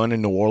with a gun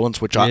in New Orleans,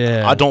 which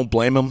I don't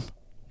blame him.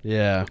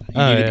 Yeah.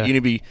 You need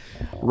to be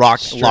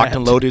locked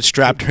and loaded,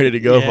 strapped, ready to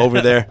go over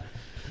there.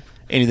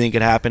 Anything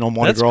could happen on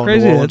Mardi Gras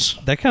in New Orleans.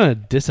 That kind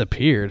of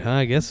disappeared, huh?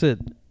 I guess it.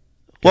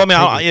 Well,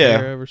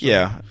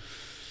 I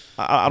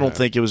don't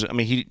think it was. I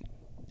mean,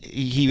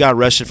 he got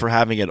arrested for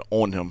having it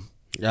on him.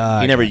 He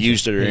never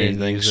used it or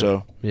anything.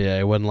 So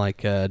it wasn't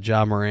like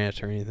Ja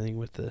Morant or anything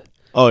with the.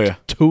 Oh yeah,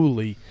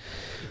 Toolies.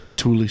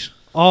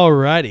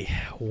 Alrighty,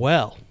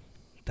 well,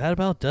 that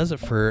about does it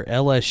for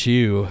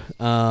LSU.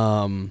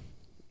 I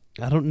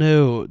don't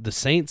know. The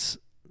Saints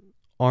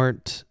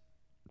aren't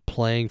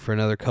playing for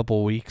another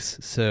couple weeks,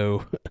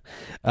 so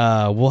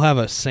we'll have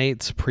a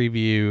Saints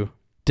preview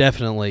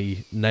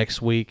definitely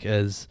next week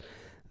as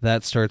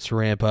that starts to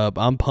ramp up.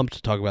 I'm pumped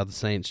to talk about the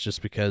Saints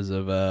just because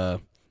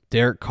of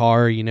Derek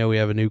Carr. We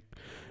have a new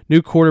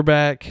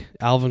quarterback,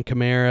 Alvin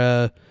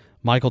Kamara,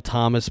 Michael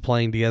Thomas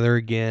playing together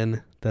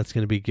again. That's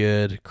going to be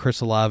good. Chris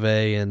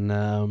Olave, and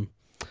we're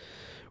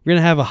going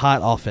to have a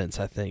hot offense,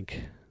 I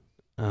think.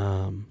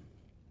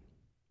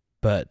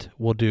 But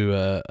we'll do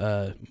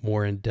a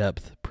more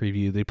in-depth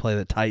preview. They play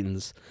the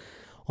Titans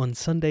on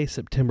Sunday,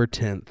 September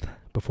 10th,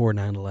 before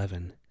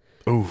 9/11.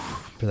 Ooh,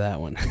 for that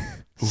one.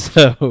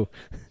 So,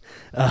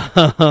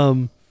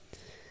 I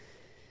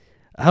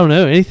don't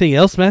know. Anything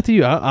else,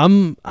 Matthew?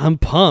 I'm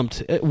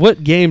pumped.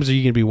 What games are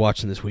you going to be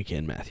watching this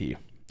weekend, Matthew?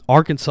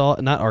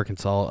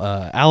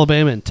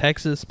 Alabama and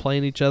Texas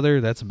playing each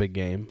other. That's a big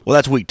game. Well,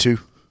 that's week 2.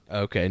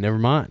 Okay, never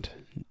mind.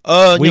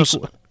 Right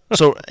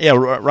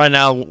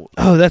now.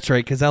 Oh, that's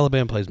right, because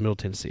Alabama plays Middle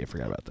Tennessee. I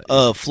forgot about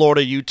that.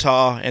 Florida,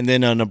 Utah, and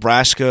then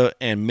Nebraska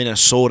and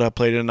Minnesota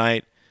play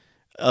tonight.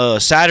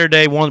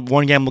 Saturday, one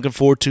game I'm looking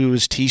forward to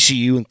is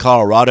TCU and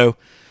Colorado.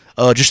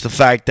 Just the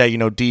fact that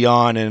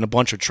Deion and a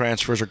bunch of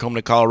transfers are coming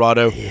to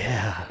Colorado.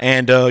 Yeah.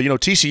 And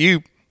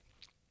TCU,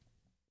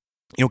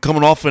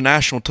 coming off a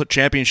national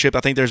championship, I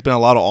think there's been a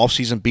lot of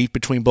offseason beef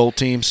between both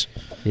teams.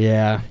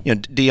 Yeah.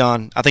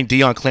 Deion. I think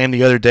Deion claimed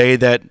the other day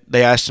that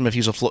they asked him if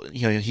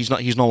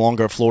he's no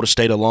longer a Florida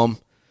State alum.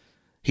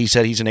 He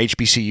said he's an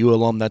HBCU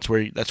alum. That's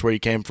where he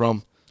came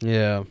from.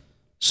 Yeah.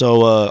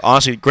 So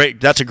honestly, great.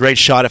 That's a great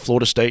shot at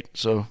Florida State.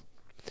 So.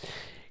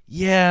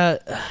 Yeah,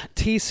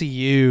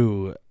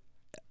 TCU.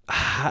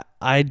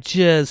 I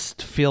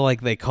just feel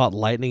like they caught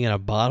lightning in a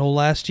bottle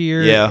last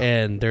year. Yeah.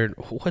 And they're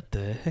what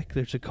the heck?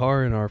 There's a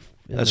car in our.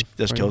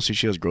 That's Kelsey.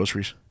 She has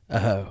groceries.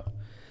 Oh.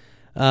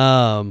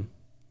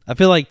 I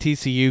feel like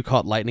TCU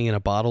caught lightning in a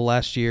bottle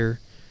last year,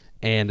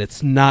 and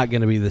it's not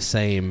going to be the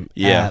same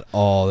at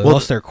all. They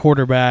lost their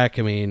quarterback.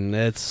 I mean,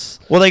 it's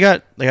they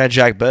got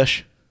Jack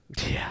Besh.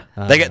 Yeah.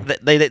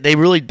 They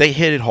really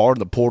hit it hard in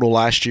the portal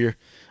last year.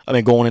 I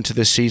mean, going into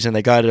this season,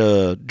 they got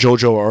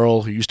JoJo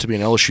Earl, who used to be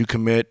an LSU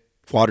commit,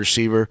 wide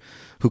receiver,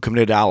 who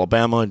committed to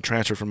Alabama and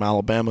transferred from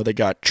Alabama. They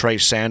got Trey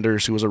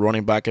Sanders, who was a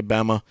running back at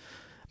Bama.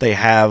 They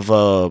have,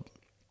 I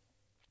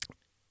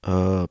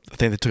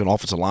think they took an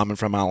offensive lineman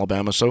from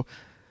Alabama. So,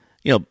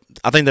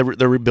 I think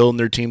they're rebuilding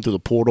their team through the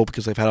portal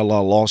because they've had a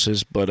lot of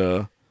losses. But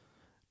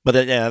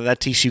that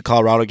TCU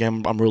Colorado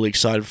game, I'm really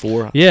excited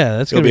for. Yeah,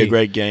 it'll be a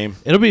great game.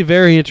 It'll be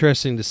very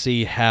interesting to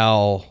see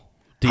how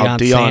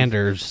Deion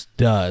Sanders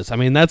does. I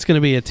mean, that's going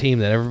to be a team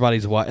that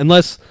everybody's watching,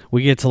 unless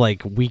we get to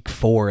like week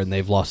 4 and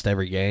they've lost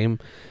every game.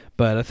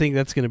 But I think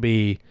that's going to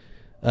be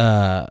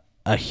a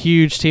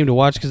huge team to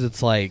watch because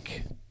it's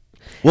like.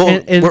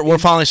 Well, we're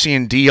finally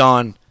seeing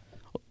Deion.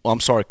 Well, I'm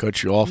sorry to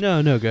cut you off.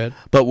 No, good.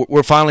 But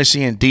we're finally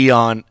seeing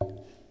Deion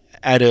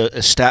at I'm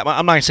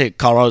not going to say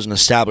Colorado's an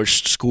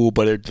established school,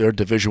 but they're a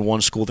Division I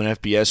school, they're an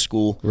FBS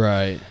school.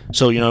 Right.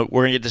 So, we're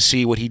going to get to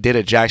see what he did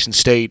at Jackson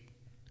State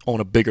on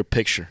a bigger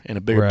picture, in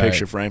a bigger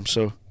picture frame.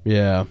 So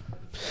yeah,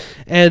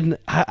 and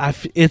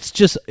it's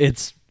just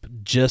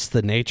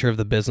the nature of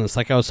the business.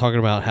 Like I was talking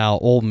about how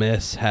Ole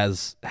Miss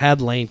has had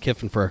Lane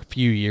Kiffin for a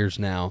few years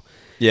now.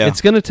 Yeah,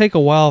 it's going to take a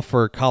while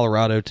for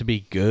Colorado to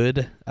be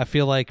good, I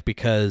feel like,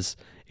 because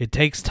it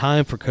takes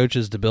time for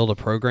coaches to build a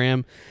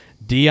program.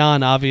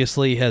 Deion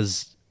obviously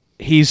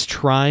he's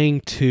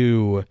trying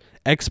to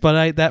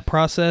expedite that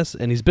process,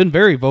 and he's been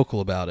very vocal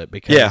about it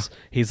because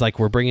he's like,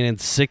 we're bringing in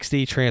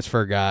 60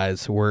 transfer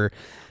guys. We're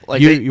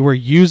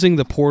using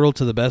the portal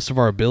to the best of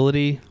our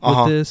ability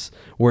with this,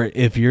 where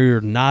if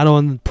you're not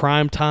on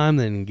prime time,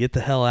 then get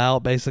the hell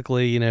out,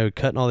 basically,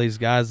 cutting all these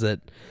guys that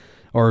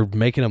are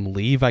making them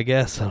leave, I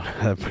guess.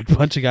 A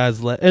bunch of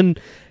guys and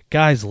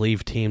guys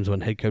leave teams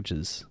when head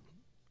coaches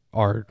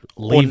are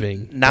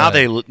leaving.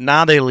 Well,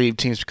 now they leave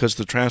teams because of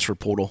the transfer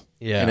portal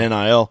and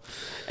NIL.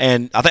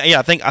 And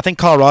I think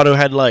Colorado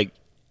had like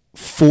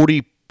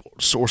 40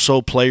 or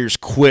so players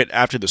quit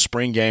after the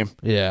spring game.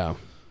 Yeah.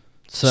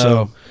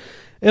 So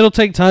it'll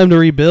take time to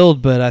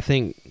rebuild, but I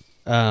think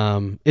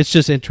it's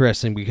just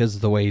interesting because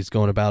of the way he's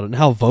going about it and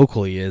how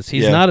vocal he is.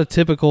 He's not a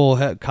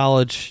typical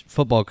college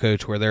football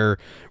coach where they're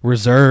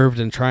reserved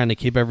and trying to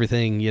keep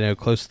everything,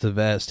 close to the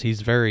vest.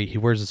 He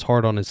wears his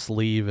heart on his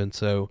sleeve, and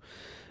so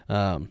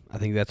I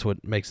think that's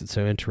what makes it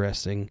so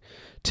interesting.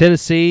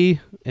 Tennessee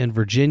and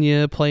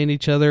Virginia playing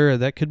each other,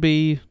 that could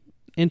be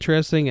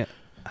interesting.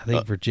 I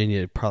think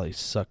Virginia probably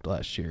sucked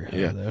last year.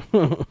 Actually,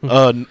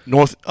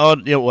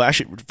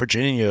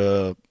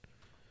 Virginia,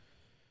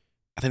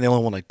 I think they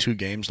only won like 2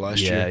 games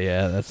last year.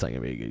 Yeah, that's not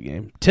going to be a good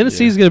game.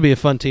 Tennessee's going to be a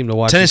fun team to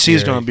watch. Tennessee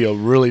is going to be a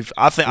really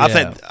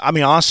I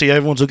mean, honestly,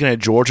 everyone's looking at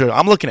Georgia.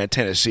 I'm looking at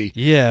Tennessee.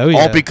 Yeah,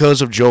 all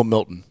because of Joe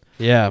Milton.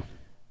 Yeah.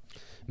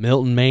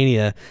 Milton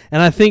Mania.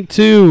 And I think,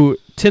 too,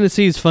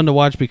 Tennessee is fun to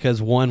watch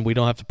because, one, we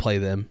don't have to play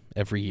them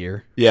every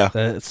year.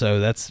 Yeah.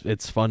 So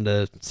it's fun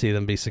to see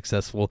them be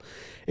successful.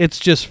 It's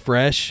just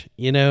fresh,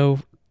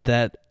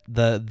 that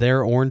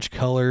their orange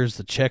colors,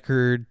 the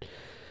checkered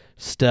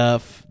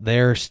stuff,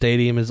 their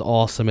stadium is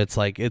awesome. It's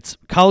like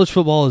college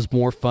football is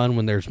more fun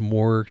when there's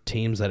more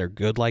teams that are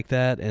good like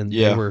that, and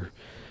they were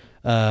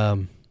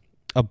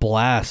a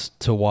blast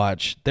to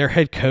watch. Their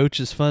head coach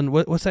is fun.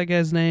 What's that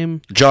guy's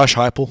name? Josh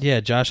Heupel. Yeah,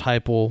 Josh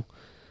Heupel.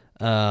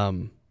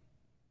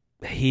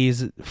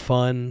 He's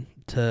fun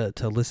to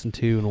listen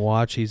to and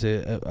watch. He's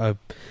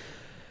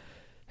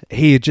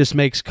he just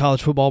makes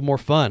college football more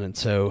fun, and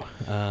so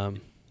I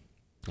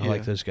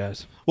like those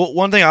guys. Well,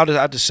 one thing I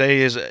have to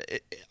say is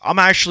I'm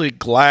actually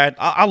glad.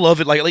 I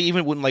love it. Like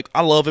even when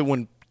I love it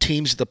when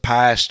teams of the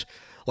past,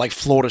 like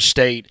Florida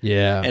State,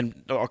 and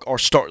or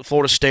start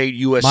Florida State,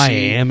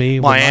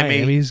 USC,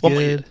 Miami's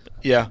good.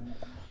 Yeah,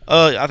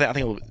 I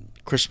think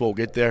Chris will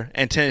get there,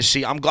 and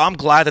Tennessee. I'm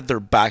glad that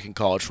they're back in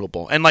college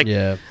football, and we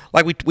I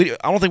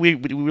don't think we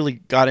really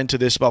got into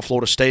this about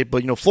Florida State,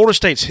 but Florida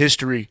State's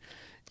history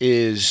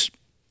is,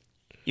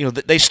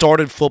 they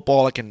started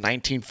football like in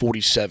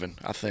 1947,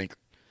 I think,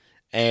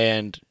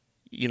 and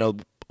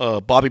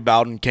Bobby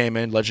Bowden came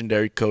in,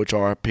 legendary coach,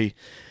 RIP.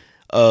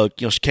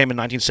 Came in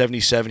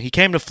 1977. He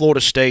came to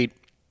Florida State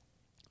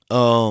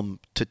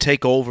to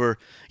take over,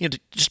 to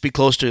just be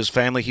close to his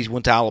family. He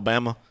went to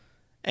Alabama,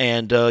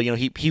 and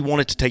he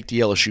wanted to take the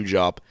LSU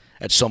job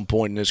at some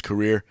point in his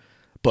career,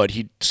 but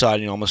he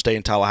decided, I'm gonna stay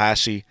in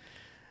Tallahassee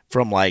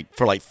for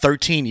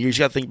 13 years.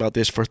 You got to think about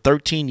this. For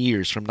 13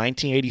 years, from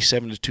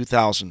 1987 to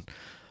 2000,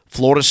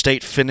 Florida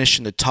State finished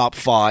in the top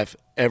 5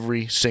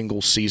 every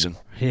single season.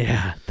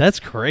 Yeah, that's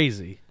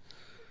crazy.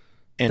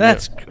 And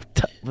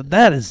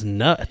that is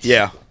nuts.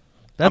 Yeah.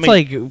 That's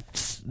like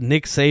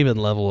Nick Saban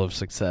level of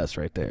success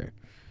right there.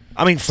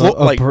 I mean,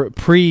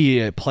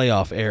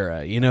 pre-playoff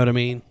era. You know what I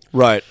mean?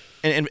 Right.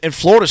 And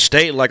Florida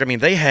State,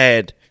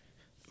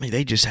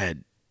 they just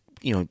had,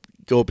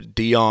 go up to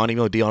Dion,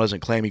 even though Dion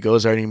doesn't claim he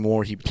goes there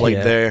anymore. He played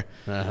there.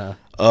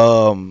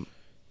 Uh-huh.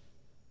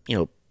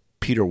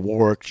 Peter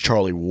Warwick,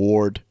 Charlie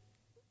Ward,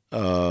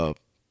 Warwick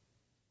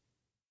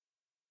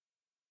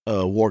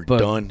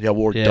Dunn. Yeah,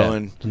 Warwick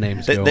Dunn. The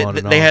names they, go they, on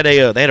and they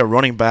on. had a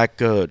running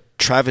back,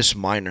 Travis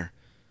Minor.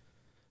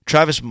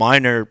 Travis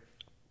Minor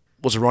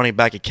was a running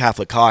back at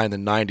Catholic High in the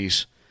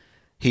 90s.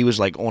 He was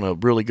on a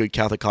really good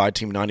Catholic High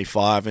team,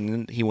 95, and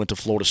then he went to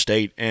Florida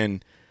State.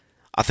 And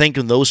I think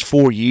in those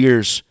 4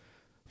 years,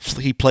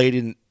 he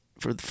played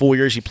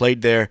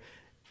there.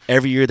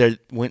 Every year they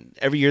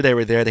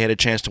were there, they had a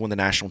chance to win the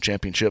national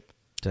championship.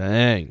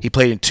 Dang. He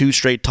played in two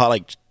straight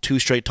titles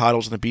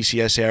in the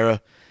BCS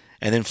era,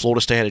 and then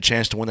Florida State had a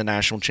chance to win the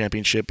national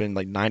championship in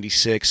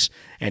 96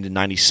 and in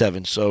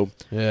 97. So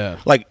yeah,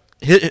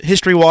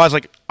 history wise,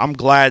 I'm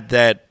glad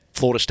that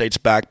Florida State's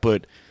back,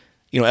 but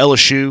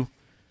LSU.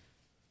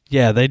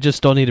 Yeah, they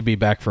just don't need to be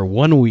back for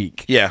 1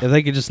 week. Yeah. If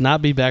they could just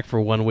not be back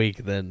for 1 week,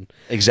 then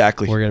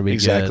exactly we're gonna be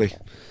exactly. good.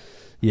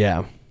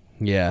 Yeah.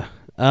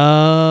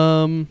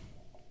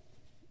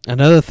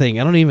 Another thing,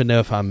 I don't even know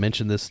if I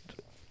mentioned this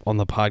on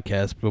the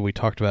podcast, but we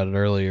talked about it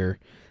earlier,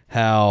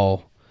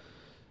 how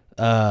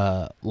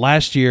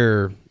last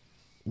year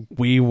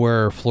we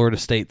were Florida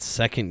State's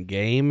second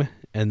game,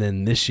 and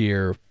then this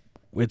year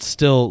it's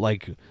still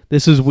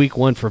this is week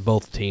 1 for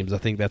both teams. I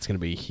think that's going to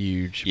be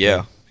huge.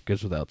 Yeah. It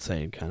goes without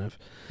saying, kind of.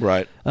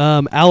 Right.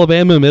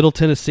 Alabama, Middle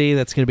Tennessee,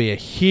 that's going to be a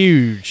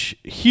huge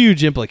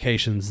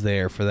implications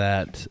there for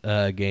that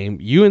game.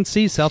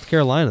 UNC, South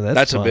Carolina,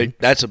 that's fun.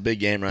 That's a big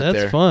game there.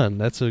 That's fun.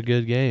 That's a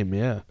good game,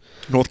 yeah.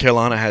 North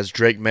Carolina has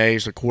Drake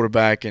Mays, the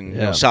quarterback,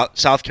 and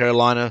South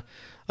Carolina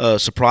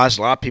surprised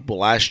a lot of people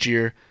last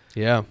year.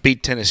 Yeah.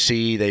 Beat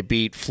Tennessee. They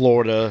beat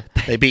Florida.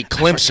 They beat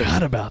Clemson. I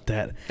forgot about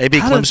that. They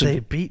beat How Clemson. Did they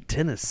beat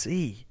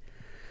Tennessee?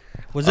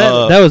 Was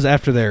that was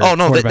after their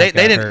they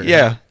didn't hurt,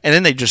 yeah. And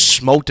then they just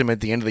smoked him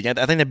at the end of the game.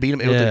 I think they beat him.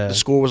 Yeah. The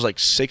score was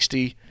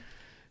 60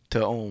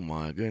 to, oh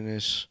my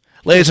goodness.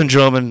 Ladies and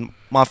gentlemen,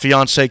 my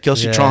fiance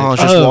Kelsey Tron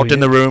just walked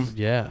in the room.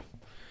 Yeah.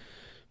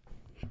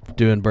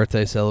 Doing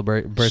birthday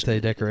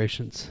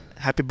decorations.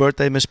 Happy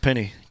birthday, Miss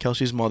Penny,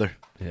 Kelsey's mother.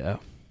 Yeah.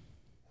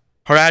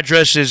 Her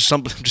address is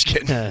something. I'm just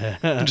kidding.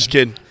 I'm just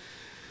kidding.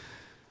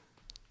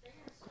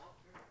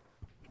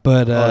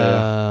 But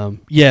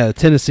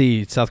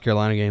Tennessee South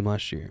Carolina game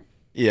last year.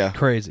 Yeah.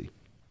 Crazy.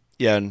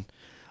 Yeah, and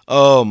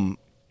in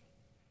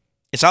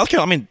South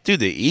Carolina,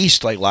 the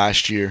East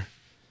last year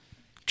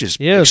just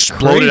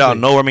exploded out of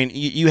nowhere. I mean,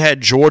 you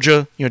had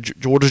Georgia,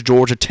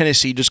 Georgia.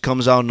 Tennessee just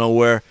comes out of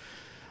nowhere.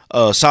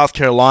 South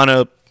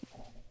Carolina,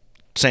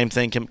 same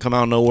thing, can come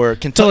out of nowhere.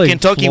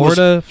 Kentucky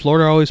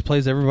Florida always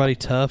plays everybody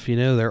tough.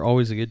 They're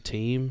always a good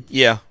team.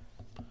 Yeah,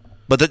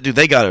 but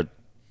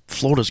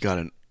Florida's got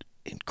an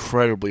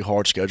incredibly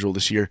hard schedule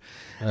this year.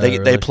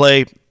 They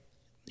play,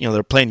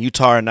 they're playing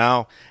Utah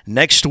now.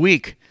 Next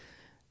week,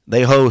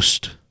 they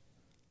host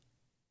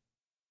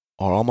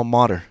our alma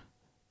mater,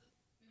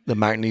 the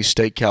McNeese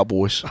State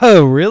Cowboys.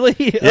 Oh, really?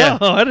 Yeah.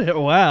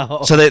 Oh,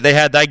 wow. So they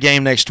had that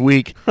game next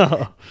week,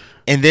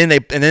 and then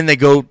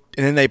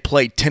they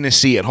play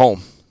Tennessee at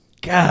home.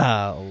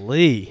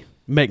 Golly.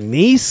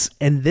 McNeese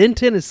and then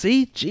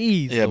Tennessee?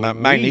 Jeez. Yeah,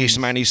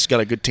 McNeese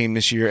got a good team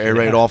this year. Air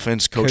raid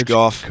offense, Coach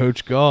Goff.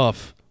 Coach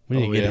Goff. We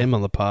need to get him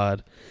on the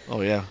pod. Oh,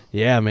 yeah.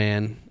 Yeah,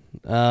 man.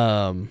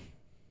 That'll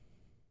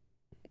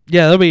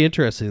be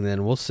interesting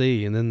then. We'll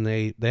see. And then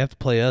they have to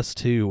play us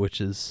too,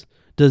 which is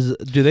do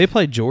they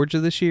play Georgia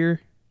this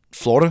year?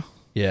 Florida?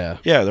 Yeah.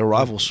 Yeah, they're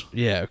rivals.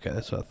 Yeah, okay,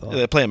 that's what I thought. Yeah,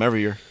 they play them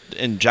every year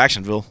in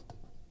Jacksonville.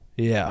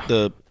 Yeah.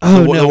 The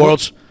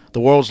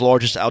world's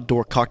largest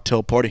outdoor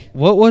cocktail party.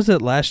 What was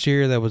it last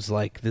year that was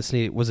this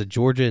neat? Was it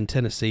Georgia and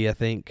Tennessee, I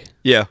think?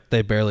 Yeah.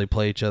 They barely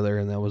play each other,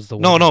 and that was the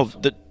one. No.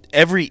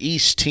 Every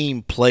East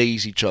team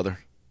plays each other.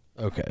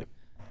 Okay.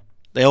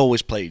 They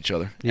always play each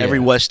other. Yeah. Every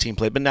West team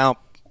played. But now,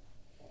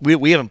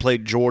 we haven't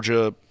played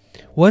Georgia.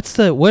 What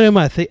am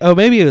I thinking? Oh,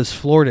 maybe it was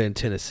Florida and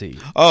Tennessee.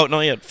 Oh, no,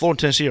 yeah. Florida and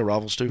Tennessee are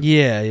rivals, too.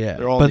 Yeah.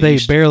 They're all but they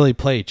East. Barely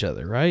play each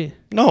other, right?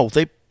 No,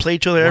 they play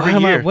each other every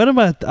year.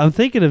 I'm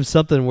thinking of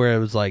something where it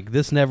was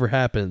this never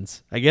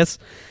happens. I guess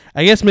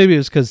maybe it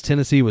was because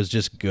Tennessee was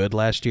just good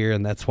last year,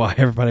 and that's why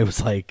everybody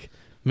was like,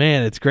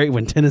 man, it's great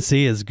when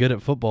Tennessee is good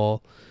at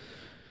football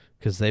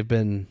because they've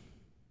been...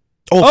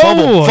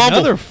 Fumble.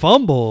 Another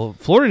fumble.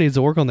 Florida needs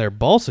to work on their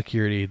ball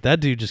security.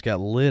 That dude just got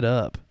lit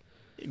up.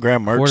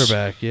 Graham Mertz.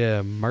 Quarterback,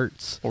 yeah,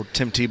 Mertz. Or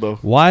Tim Tebow.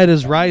 Why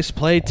does Rice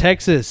play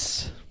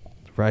Texas?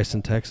 Rice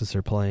and Texas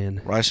are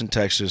playing. Rice and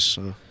Texas.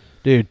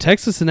 Dude,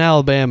 Texas and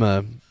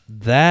Alabama,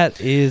 that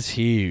is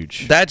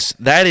huge. That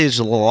is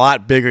a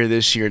lot bigger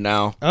this year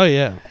now. Oh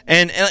yeah.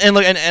 And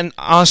look, and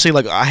honestly,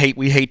 like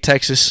we hate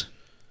Texas,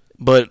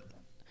 but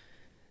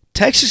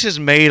Texas has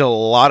made a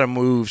lot of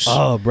moves.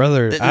 Oh,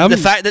 brother.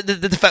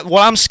 The fact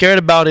what I'm scared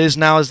about is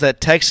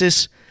that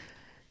Texas,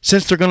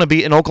 since they're going to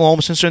be in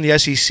Oklahoma, since they're in the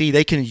SEC,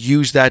 they can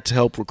use that to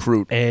help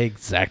recruit.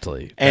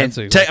 Exactly. And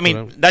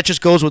that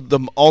just goes with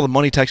all the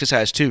money Texas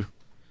has too.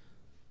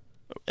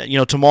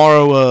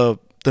 Tomorrow,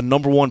 the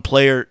number one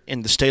player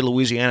in the state of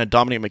Louisiana,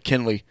 Dominic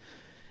McKinley,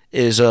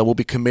 will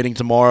be committing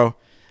tomorrow.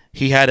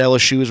 He had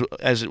LSU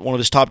as one of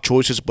his top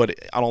choices, but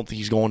I don't think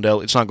he's going to.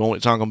 It's not going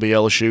to be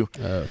LSU.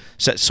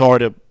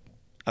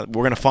 We're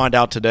going to find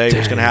out today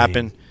what's going to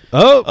happen.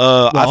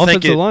 I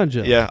think line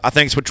jump. Yeah, I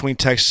think it's between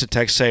Texas and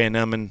Texas A&M,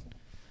 and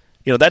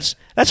that's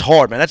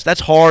hard, man.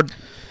 That's hard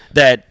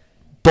that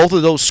both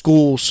of those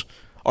schools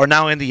are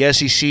now in the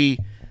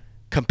SEC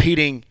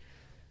competing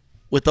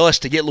with us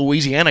to get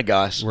Louisiana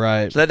guys.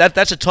 Right. So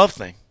that's a tough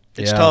thing.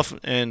 It's tough,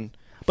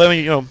 but I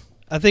mean,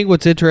 I think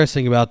what's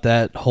interesting about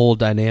that whole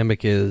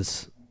dynamic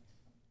is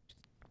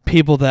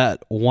people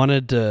that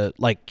wanted to,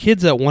 like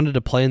kids that wanted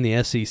to play in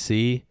the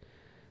SEC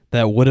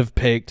that would have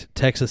picked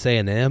Texas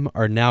A&M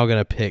are now going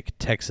to pick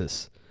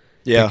Texas.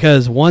 Yeah.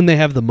 Because one, they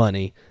have the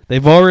money.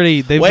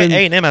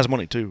 A&M has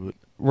money too. But.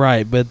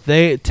 Right, but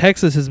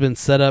Texas has been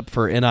set up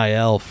for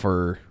NIL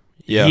for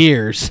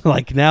years.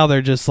 Like now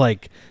they're just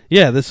like,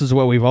 yeah, this is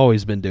what we've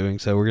always been doing,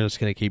 so we're just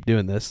going to keep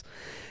doing this.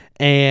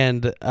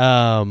 And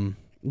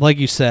like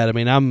you said, I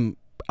mean,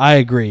 I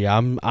agree.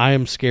 I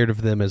am scared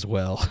of them as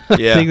well.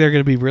 Yeah. I think they're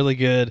going to be really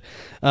good.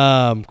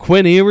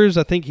 Quinn Ewers,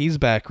 I think he's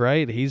back,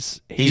 right? He's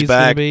back.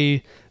 Going to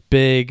be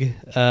big.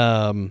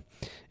 And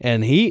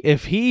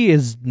if he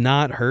is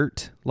not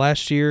hurt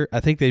last year,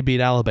 I think they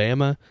beat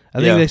Alabama. I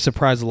think they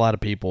surprised a lot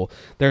of people.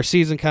 Their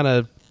season kind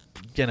of,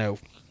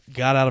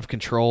 got out of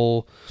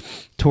control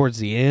towards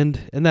the end,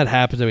 and that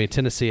happens. I mean,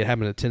 Tennessee, it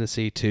happened to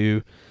Tennessee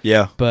too.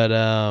 Yeah, but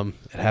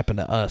it happened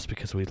to us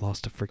because we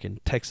lost to freaking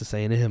Texas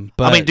A&M.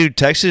 But I mean, dude,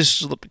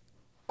 Texas.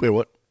 Wait,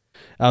 what?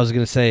 I was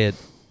gonna say it.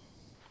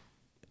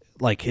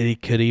 Like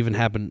it could even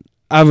happen.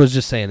 I was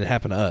just saying it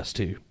happened to us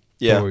too.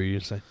 Yeah. What were you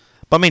gonna say?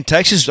 But I mean,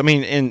 Texas. I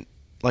mean,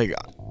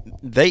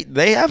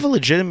 they have a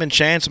legitimate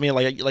chance. I mean,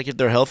 like if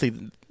they're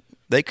healthy,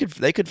 they could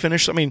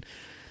finish. I mean.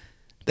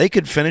 They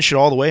could finish it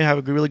all the way and have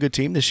a really good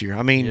team this year.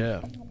 I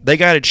mean, they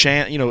got a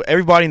chance.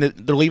 Everybody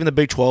they're leaving the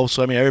Big 12,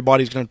 so I mean,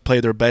 everybody's going to play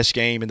their best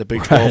game in the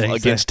Big 12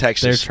 against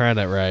Texas. They're trying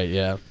it right,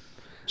 yeah.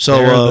 So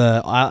they're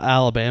the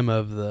Alabama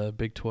of the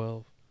Big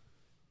 12.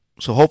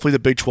 So hopefully the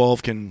Big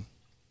 12 can,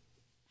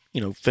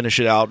 finish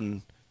it out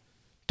and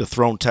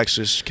dethrone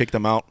Texas, kick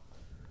them out,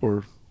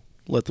 or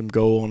let them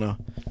go on a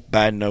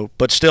bad note.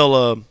 But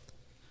still,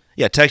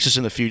 Texas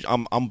in the future.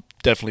 I'm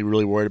definitely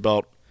really worried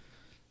about.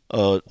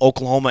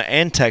 Oklahoma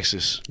and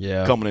Texas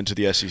coming into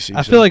the SEC.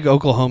 I feel like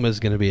Oklahoma is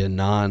going to be a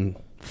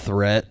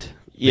non-threat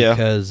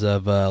because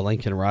of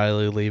Lincoln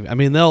Riley leaving. I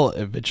mean, they'll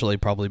eventually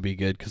probably be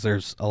good because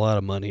there's a lot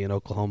of money in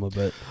Oklahoma.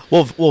 But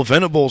Brent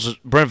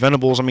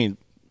Venables, I mean,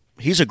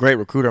 he's a great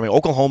recruiter. I mean,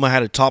 Oklahoma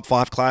had a top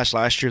 5 class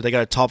last year. They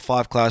got a top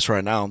 5 class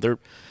right now. They're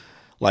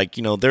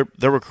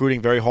they're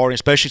recruiting very hard,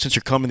 especially since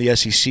you're coming to the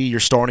SEC. You're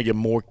starting to get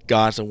more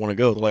guys that want to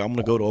go. They're like, I'm going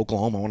to go to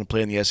Oklahoma. I want to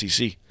play in the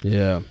SEC.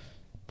 Yeah.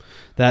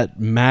 That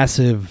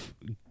massive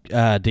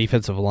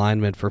defensive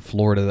lineman for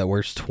Florida that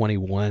wears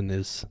 21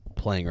 is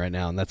playing right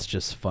now, and that's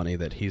just funny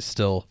that he's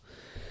still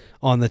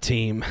on the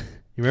team.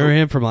 You remember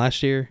him from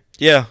last year?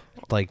 Yeah.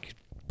 Like,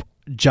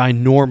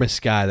 ginormous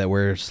guy that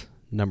wears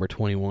number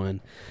 21.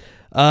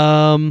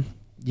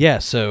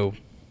 So,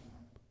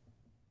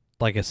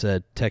 like I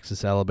said,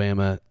 Texas,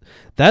 Alabama.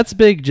 That's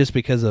big just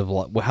because of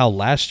how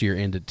last year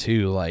ended,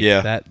 too. Like,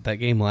 that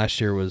game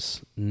last year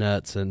was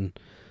nuts, and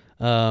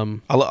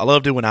I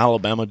loved it when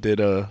Alabama did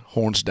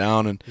horns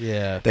down, and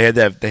they had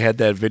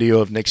that video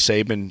of Nick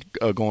Saban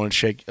going to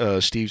shake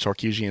Steve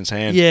Sarkisian's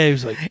hand. Yeah, he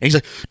was like,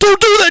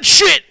 "Don't do that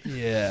shit."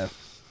 Yeah.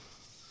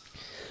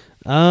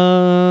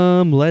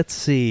 Let's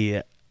see.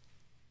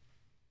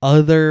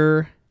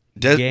 Other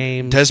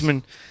games.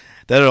 Desmond,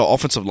 that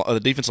the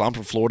defensive line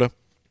from Florida.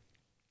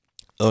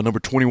 Number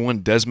 21,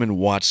 Desmond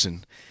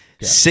Watson,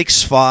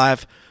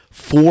 6'5",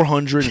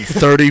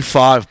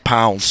 435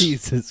 pounds.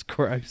 Jesus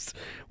Christ.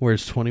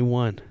 Where's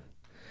 21?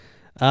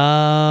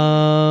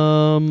 LaDainian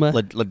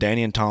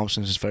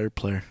Thompson's his favorite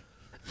player.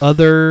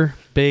 Other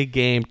big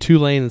game,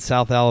 Tulane and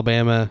South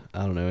Alabama.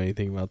 I don't know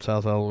anything about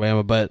South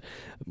Alabama, but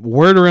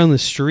word around the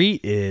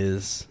street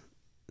is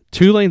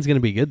Tulane's going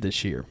to be good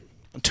this year.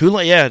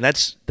 Tulane,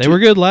 they were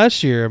good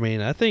last year. I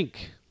mean, I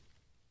think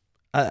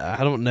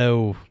I don't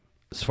know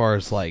as far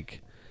as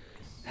like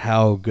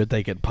how good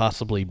they could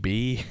possibly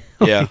be.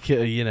 How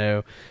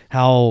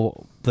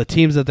the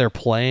teams that they're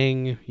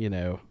playing,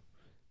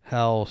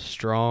 how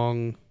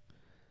strong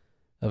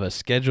of a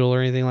schedule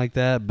or anything like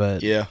that.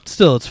 But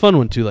still, it's fun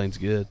when Tulane's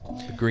good.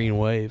 The green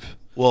wave.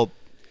 Well,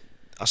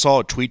 I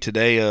saw a tweet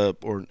today,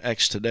 or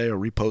X today, or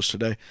repost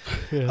today.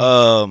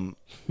 Yeah.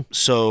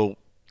 So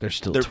There's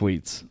still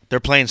tweets. They're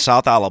playing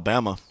South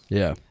Alabama.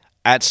 Yeah.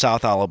 At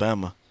South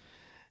Alabama.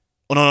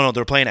 Oh no,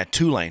 they're playing at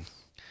Tulane.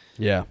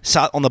 Yeah.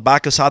 On the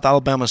back of South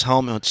Alabama's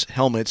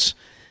helmets,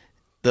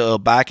 the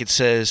back it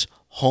says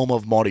 "Home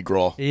of Mardi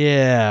Gras."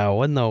 Yeah.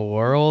 What in the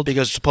world?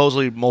 Because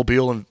supposedly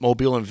Mobile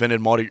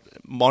invented Mardi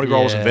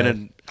Gras was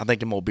invented, I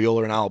think, in Mobile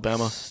or in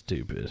Alabama.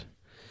 Stupid.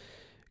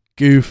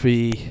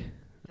 Goofy.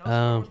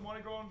 Mardi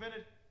Gras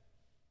invented?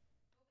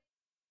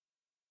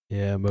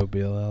 Yeah,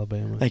 Mobile,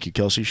 Alabama. Thank you,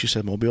 Kelsey. She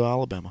said Mobile,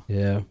 Alabama.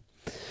 Yeah.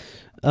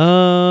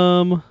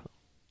 All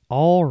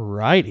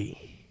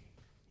righty.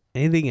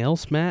 Anything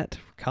else, Matt,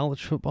 for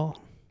college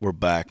football? We're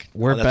back.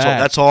 Back.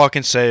 That's all I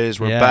can say is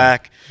we're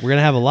back. We're going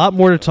to have a lot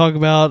more to talk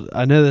about.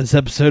 I know this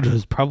episode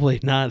was probably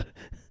not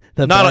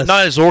the best.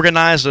 Not as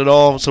organized at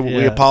all, so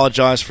we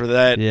apologize for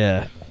that.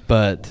 Yeah,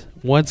 but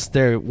once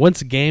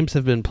games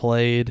have been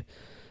played,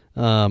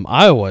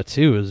 Iowa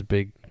too is a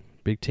big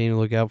team to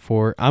look out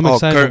for. I'm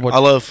excited.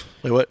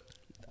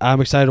 I'm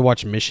excited to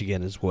watch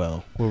Michigan as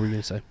well. What were you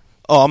going to say?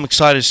 Oh, I'm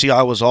excited to see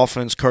Iowa's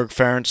offense. Kirk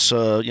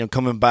Ferentz,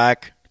 coming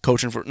back,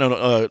 coaching for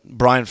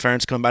Brian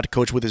Ferentz coming back to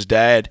coach with his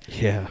dad.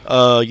 Yeah.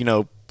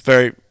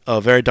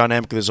 Very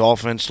dynamic with his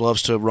offense.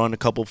 Loves to run a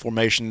couple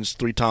formations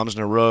 3 times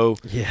in a row.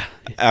 Yeah.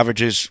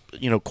 Averages,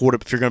 if you're going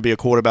to be a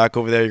quarterback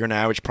over there, you're going to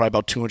average probably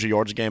about 200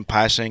 yards a game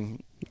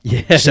passing.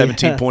 Yeah.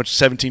 17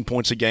 points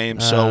a game.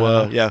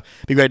 So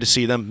be great to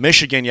see them.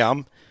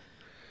 Michigan,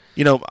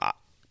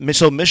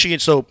 Michigan.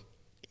 So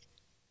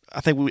I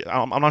think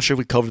I'm not sure if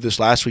we covered this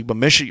last week,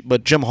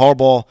 but Jim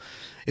Harbaugh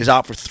is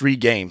out for 3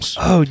 games.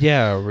 Oh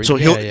yeah. So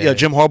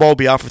Jim Harbaugh will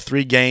be out for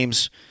 3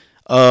 games.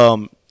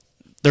 They're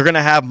going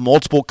to have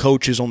multiple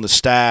coaches on the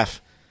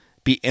staff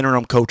be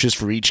interim coaches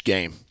for each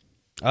game.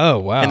 Oh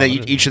wow! And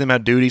each of them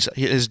have duties.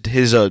 His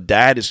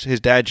dad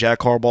Jack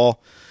Harbaugh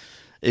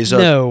is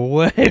no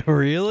way,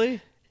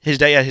 really. His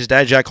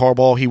dad Jack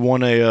Harbaugh. He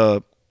won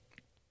an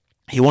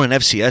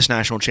FCS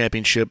national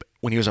championship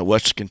when he was at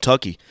Western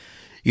Kentucky.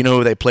 You know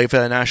who they played for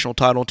that national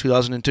title in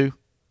 2002?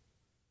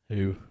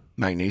 Who?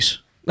 McNeese.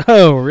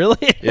 Oh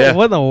really? Yeah.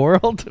 What in the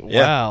world?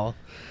 Yeah. Wow.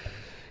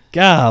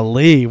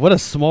 Golly, what a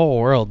small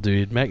world,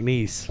 dude.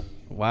 McNeese.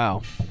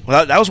 Wow.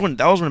 Well, that was when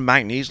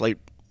McNeese, like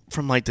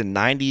from like the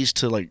 90s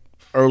to like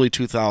early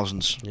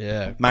 2000s.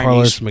 Yeah. McNeese,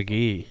 Carlos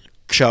McGee.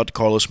 Shout out to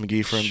Carlos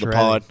McGee from the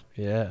pod.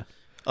 Yeah.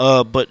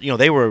 But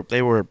they were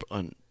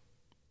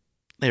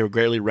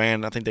greatly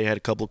ran. I think they had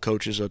a couple of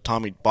coaches,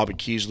 Bobby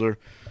Kiesler,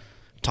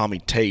 Tommy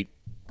Tate.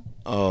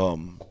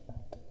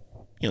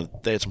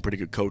 They had some pretty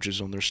good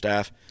coaches on their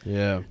staff.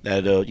 Yeah.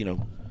 That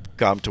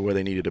got them to where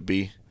they needed to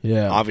be.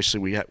 Yeah.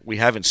 Obviously, we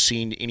haven't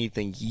seen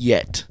anything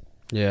yet.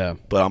 Yeah.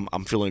 But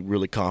I'm feeling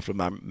really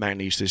confident about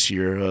McNeese this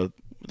year.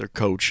 Their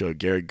coach,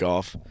 Gary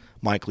Goff,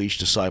 Mike Leach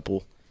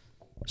disciple.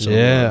 So,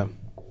 yeah.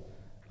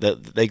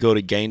 That they go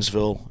to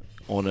Gainesville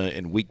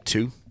in week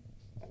 2.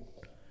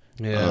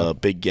 Yeah.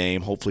 Big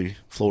game. Hopefully,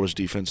 Florida's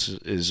defense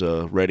is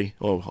ready.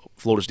 Oh,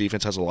 Florida's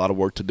defense has a lot of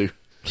work to do.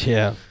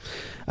 Yeah.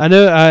 I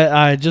know.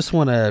 I just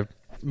want to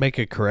make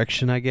a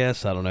correction, I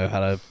guess. I don't know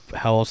how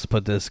else to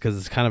put this because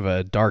it's kind of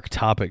a dark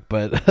topic,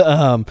 but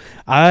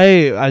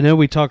I know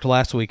we talked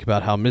last week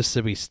about how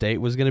Mississippi State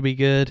was going to be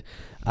good.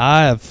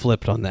 I have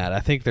flipped on that. I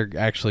think they're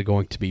actually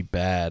going to be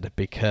bad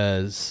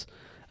because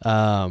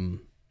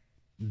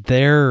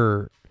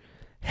their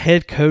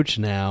head coach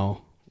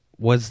now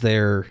was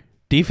their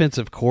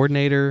defensive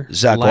coordinator,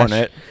 Zach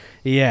Arnett.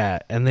 Yeah,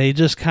 and they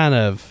just kind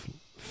of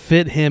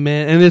fit him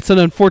in, and it's an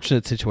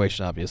unfortunate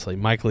situation, obviously.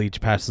 Mike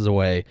Leach passes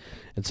away,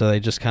 and so they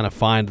just kind of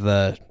find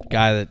the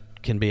guy that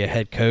can be a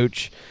head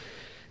coach.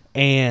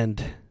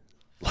 And,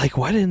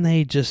 why didn't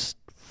they just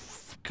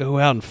go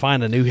out and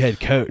find a new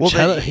head coach?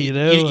 Well, you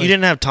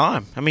didn't have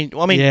time. I mean,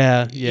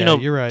 yeah,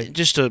 you're right.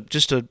 Just a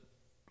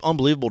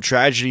unbelievable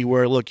tragedy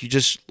where, look,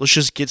 let's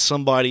just get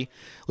somebody,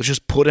 let's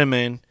just put him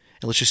in,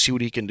 and let's just see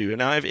what he can do.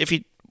 Now, if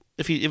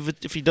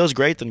he does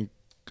great, then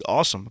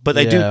awesome. But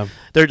they do.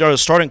 Their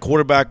starting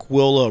quarterback,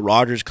 Will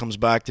Rogers, comes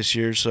back this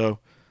year. So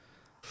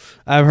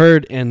I've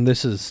heard, and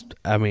this is,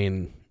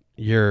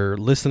 you're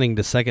listening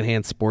to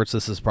Secondhand Sports.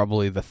 This is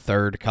probably the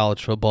 3rd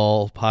college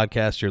football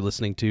podcast you're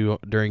listening to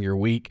during your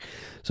week.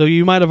 So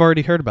you might have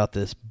already heard about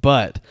this,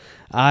 but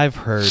I've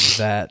heard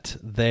that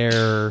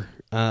their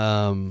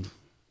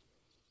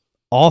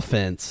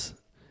offense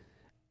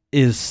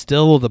is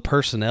still the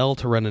personnel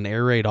to run an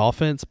air raid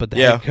offense, but the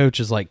head coach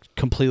is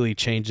completely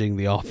changing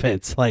the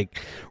offense,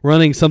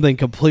 running something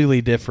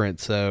completely different.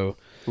 So,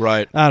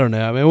 right, I don't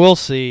know. We'll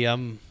see.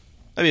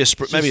 Maybe a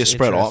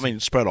spread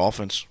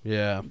offense.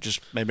 Yeah, just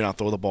maybe not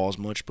throw the ball as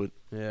much, but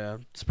yeah.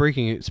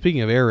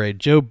 Speaking of air raid,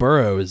 Joe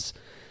Burrow is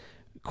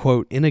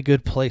quote in a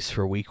good place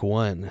for week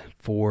 1.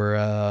 For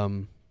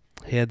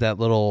he had that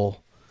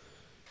little,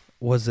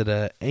 was it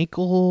a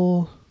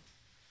ankle?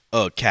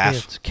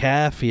 Calf.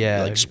 Calf,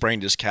 yeah.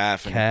 Sprained his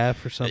calf.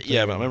 Calf or something.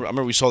 Yeah, but I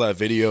remember we saw that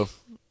video.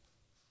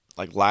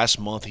 Last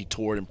month, he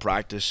tore it in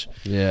practice.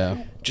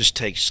 Yeah. Just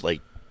takes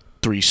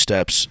 3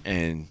 steps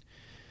and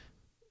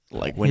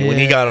Like when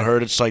he got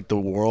hurt, it's like the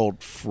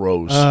world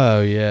froze.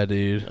 Oh yeah,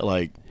 dude.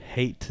 Like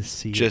hate to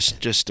see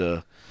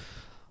it.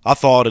 I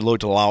thought it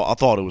looked a lot. I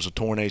thought it was a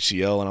torn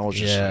ACL, and I was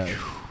just like,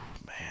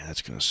 man,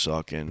 that's gonna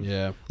suck.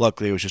 And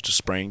luckily, it was just a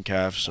sprained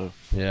calf. So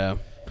yeah.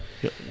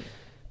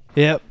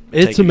 Yep.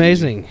 It's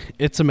amazing.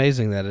 It's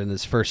amazing that in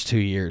his first 2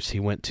 years he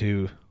went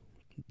to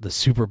the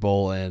Super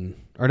Bowl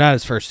or not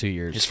his first 2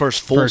 years. His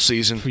first full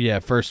season. Yeah,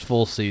 first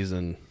full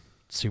season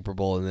Super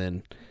Bowl and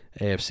then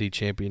AFC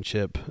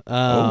Championship. Shit.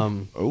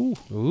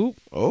 Whoop,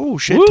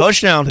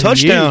 touchdown.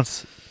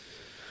 Utes.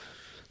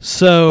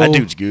 So that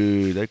dude's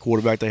good. That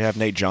quarterback they have,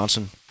 Nate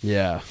Johnson.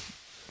 Yeah.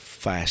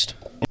 Fast.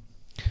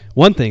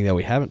 One thing that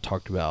we haven't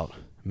talked about,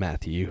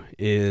 Matthew,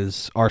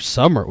 is our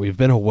summer. We've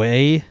been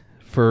away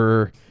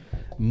for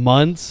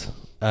months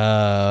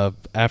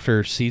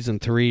after season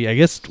 3. I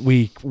guess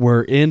we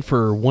were in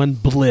for one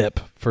blip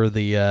for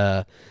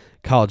the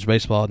college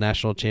baseball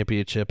national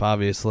championship,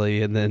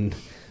 obviously,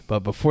 but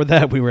before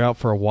that we were out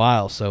for a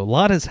while. So a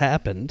lot has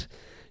happened.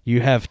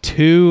 You have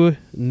two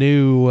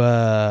nephews.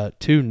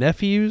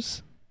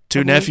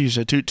 Two nephews,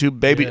 two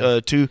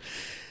baby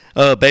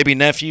baby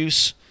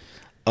nephews.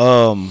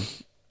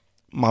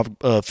 My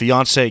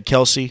fiance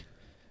Kelsey,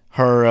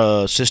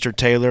 her sister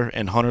Taylor,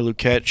 and Hunter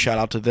Luquette. Shout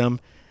out to them.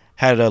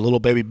 Had a little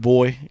baby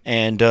boy,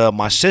 and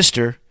my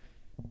sister,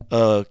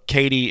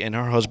 Katie, and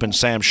her husband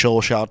Sam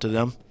Scholl. Shout out to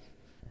them.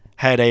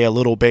 Had a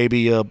little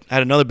baby. Had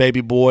another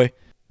baby boy.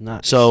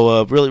 Nice.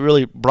 So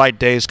really bright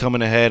days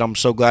coming ahead. I'm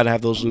so glad to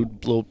have those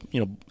little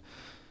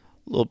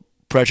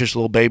precious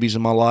little babies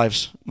in my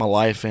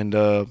life, and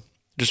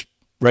just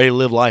ready to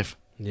live life.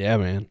 Yeah,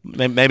 man.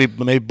 Maybe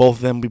both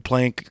of them will be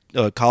playing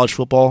college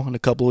football in a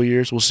couple of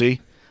years. We'll see.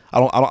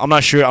 I'm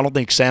not sure. I don't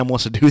think Sam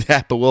wants to do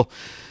that, but well,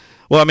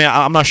 I mean,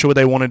 I'm not sure what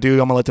they want to do.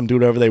 I'm gonna let them do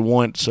whatever they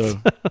want. So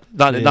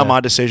not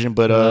my decision,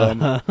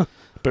 but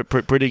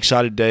pretty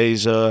excited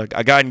days.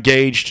 I got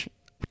engaged.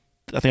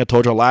 I think I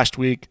told you last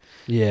week.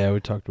 Yeah, we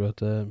talked about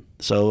that.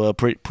 So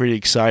pretty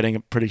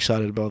exciting. Pretty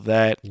excited about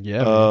that.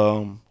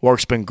 Yeah.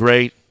 Work's been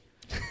great.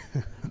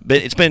 But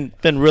it's been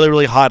really,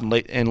 really hot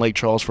in Lake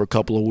Charles for a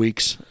couple of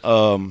weeks.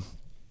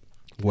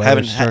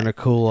 Weather's starting to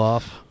cool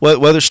off.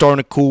 Weather's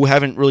starting to cool.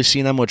 Haven't really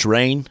seen that much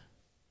rain.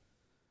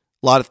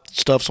 A lot of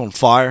stuff's on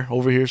fire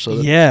over here. So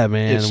yeah,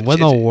 man. What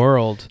in the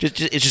world? It's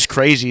just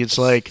crazy. It's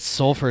like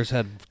Sulphur's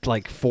had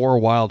like 4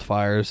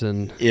 wildfires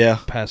in the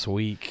past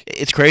week.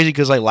 It's crazy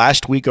because like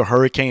last week a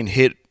hurricane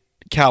hit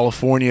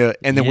California,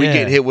 and then we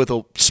get hit with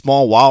a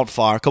small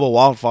wildfire, a couple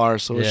of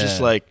wildfires. So it's just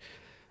like,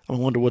 I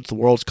wonder what the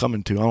world's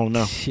coming to. I don't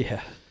know.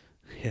 Yeah.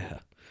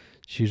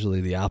 It's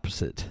usually the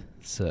opposite.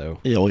 So.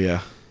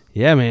 Yeah.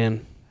 Yeah,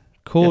 man.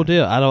 Cool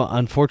deal.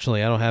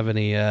 Unfortunately, I don't have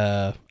any.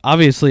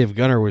 Obviously, if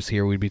Gunner was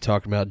here, we'd be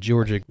talking about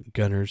Georgia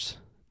Gunner's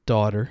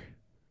daughter.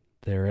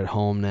 They're at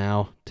home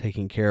now,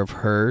 taking care of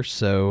her.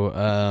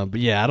 So, but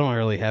yeah, I don't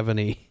really have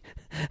any.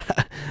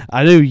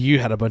 I knew you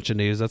had a bunch of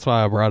news. That's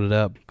why I brought it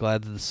up.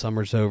 Glad that the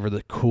summer's over.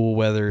 The cool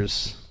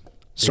weather's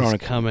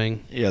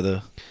coming.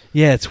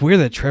 Yeah, it's weird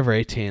that Trevor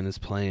Etienne is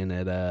playing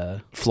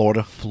at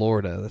Florida.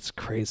 That's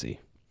crazy.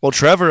 Well,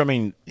 Trevor, I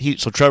mean,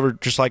 Trevor,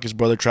 just like his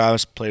brother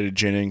Travis, played at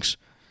Jennings.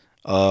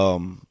 I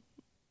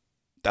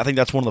think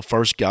that's one of the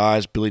first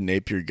guys Billy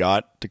Napier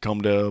got to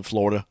come to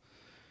Florida.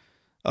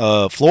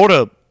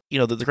 Florida,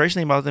 the crazy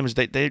thing about them is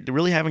they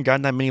really haven't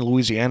gotten that many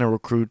Louisiana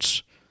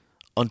recruits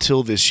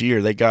until this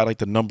year. They got like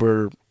the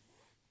number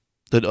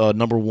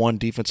 1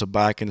 defensive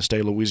back in the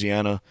state of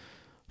Louisiana,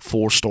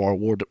 4-star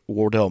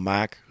Wardell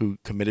Mack, who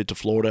committed to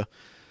Florida,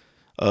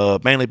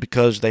 mainly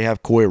because they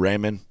have Coy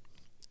Raymond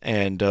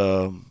and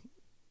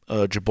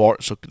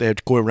Jabbar. So they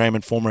had Coy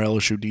Raymond, former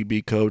LSU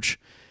DB coach,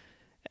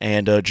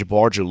 and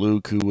Jabbar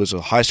Jalouk, who was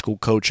a high school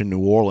coach in New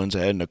Orleans,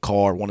 had in a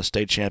car, won a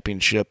state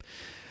championship,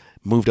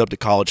 moved up to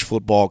college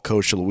football,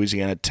 coached at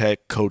Louisiana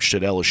Tech, coached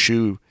at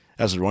LSU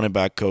as a running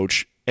back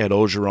coach. Ed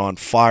Ogeron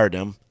fired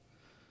him.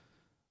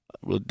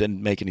 It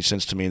didn't make any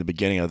sense to me in the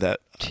beginning of that.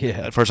 Yeah.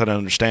 At first, I didn't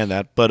understand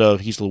that, but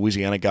he's a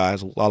Louisiana guy,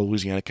 has a lot of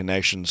Louisiana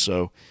connections.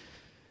 So,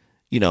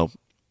 and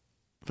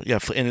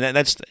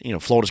that's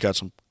Florida's got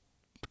some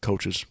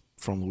coaches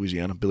from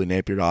Louisiana. Billy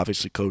Napier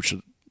obviously coached at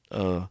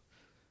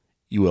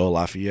UL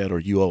Lafayette,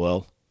 or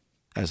ULL,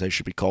 as they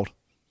should be called.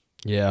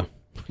 Yeah,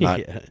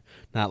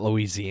 not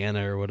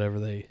Louisiana or whatever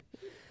they.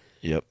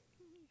 Yep,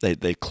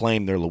 they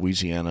claim they're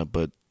Louisiana,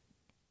 but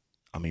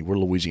I mean we're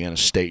Louisiana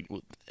State.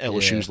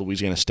 LSU's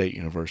Louisiana State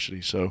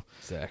University, so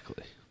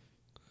exactly.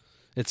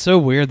 It's so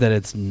weird that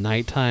it's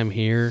nighttime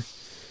here,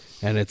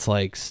 and it's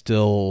like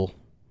still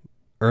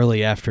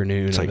early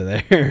afternoon over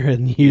there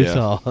in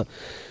Utah.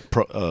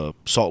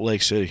 Salt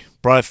Lake City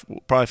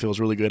probably feels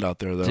really good out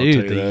there, though.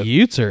 Dude, the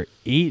Utes are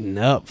eating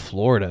up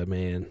Florida,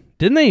 man.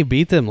 Didn't they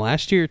beat them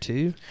last year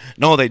too?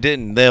 No, they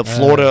didn't.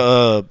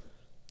 Florida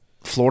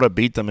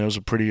beat them. It was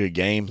a pretty good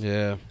game.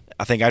 Yeah.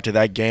 I think after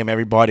that game,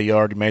 everybody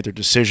already made their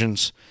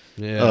decisions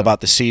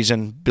about the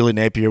season. Billy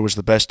Napier was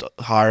the best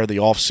hire of the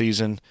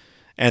offseason.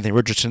 Anthony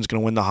Richardson's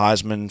going to win the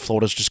Heisman.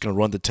 Florida's just going to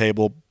run the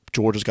table.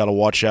 Georgia's got to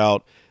watch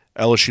out.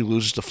 LSU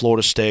loses to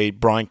Florida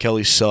State. Brian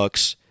Kelly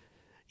sucks.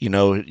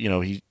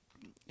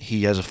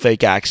 he has a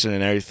fake accent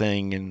and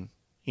everything, and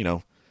Yeah.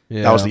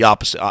 that was the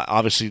opposite.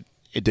 Obviously,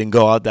 it didn't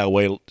go out that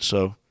way.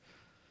 So,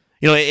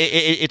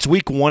 it's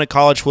week 1 of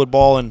college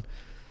football, and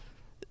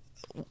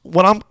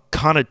what I'm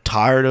kind of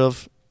tired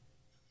of,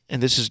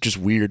 and this is just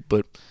weird,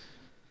 but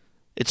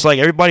it's like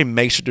everybody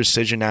makes a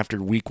decision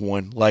after week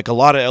 1. Like a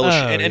lot of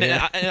LSU,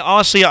 and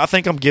honestly, I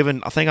think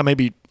I may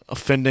be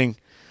offending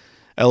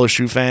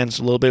LSU fans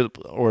a little bit,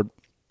 or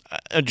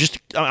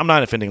I'm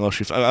not offending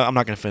LSU. I'm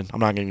not going to offend. I'm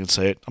not going to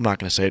say it. I'm not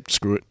going to say it.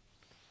 Screw it.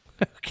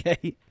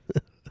 Okay.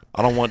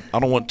 I don't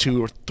want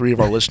 2 or 3 of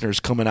our listeners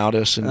coming at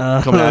us and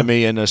coming at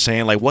me and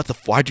saying like,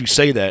 why'd you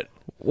say that?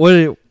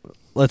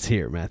 Let's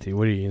hear it, Matthew.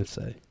 What are you going to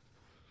say?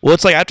 Well,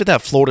 it's like after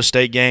that Florida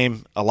State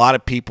game, a lot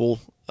of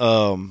people.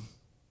 I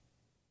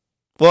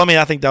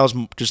think that was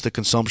just the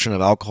consumption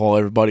of alcohol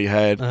everybody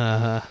had,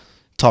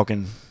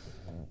 talking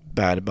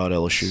bad about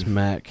LSU.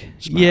 Smack.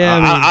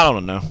 Yeah, I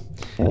don't know.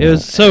 It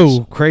was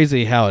so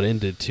crazy how it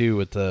ended too,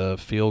 with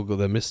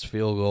the missed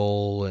field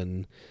goal,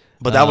 and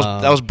but that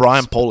was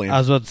Brian Polian. I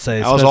was about to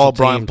say that was all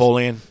Brian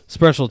Polian.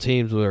 Special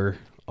teams were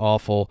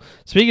awful.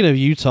 Speaking of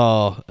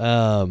Utah,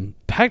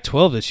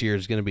 Pac-12 this year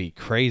is going to be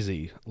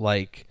crazy.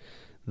 Like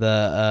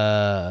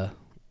the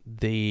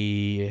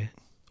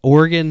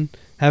Oregon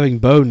having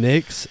Bo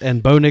Nix,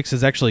 and Bo Nix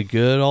is actually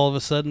good all of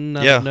a sudden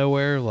out of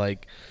nowhere.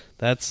 Like,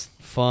 that's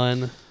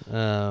fun.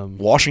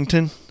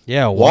 Washington?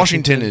 Yeah,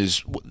 Washington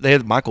is – they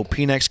had Michael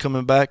Penix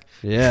coming back.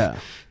 Yeah.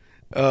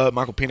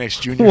 Michael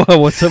Penix Jr. Whoa,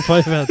 what's so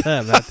funny about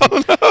that,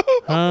 Matthew?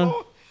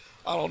 I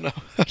don't know.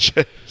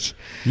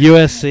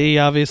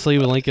 USC, obviously,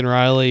 with Lincoln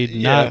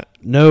Riley.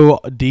 No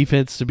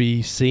defense to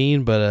be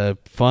seen, but a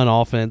fun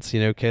offense,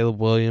 Caleb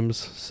Williams.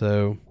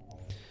 So –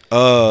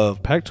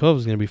 Pac-12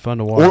 is going to be fun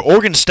to watch.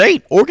 Oregon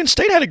State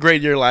had a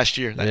great year last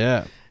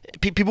year.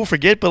 People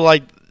forget, but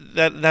like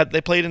that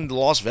they played in the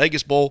Las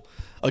Vegas Bowl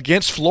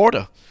against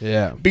Florida.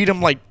 Yeah, beat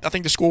them I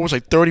think the score was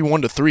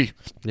 31-3.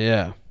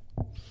 Yeah.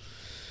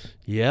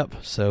 Yep.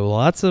 So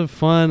lots of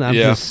fun. I'm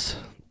just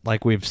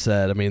like we've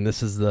said. I mean,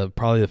 this is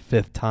probably the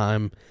 5th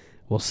time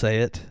we'll say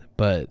it,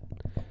 but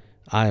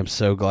I am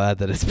so glad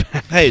that it's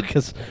back. Hey,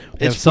 because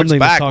it's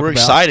back. We're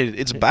excited.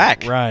 It's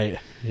back. Right.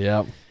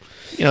 Yep.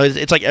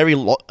 It's like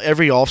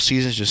every off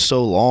season is just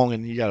so long,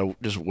 and you gotta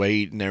just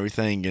wait and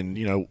everything.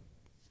 And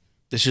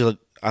this is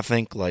I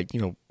think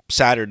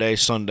Saturday,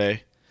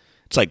 Sunday,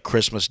 it's like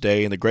Christmas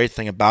Day. And the great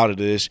thing about it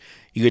is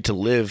you get to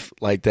live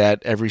like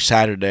that every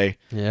Saturday.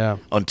 Yeah.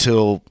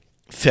 Until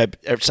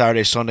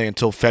Saturday, Sunday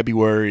until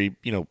February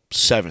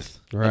 7th,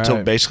 right.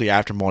 Until basically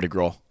after Mardi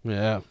Gras.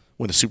 Yeah.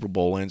 When the Super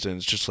Bowl ends, and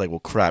it's just like, well,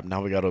 crap.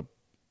 Now we gotta.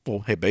 Well,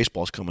 hey,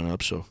 baseball's coming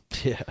up, so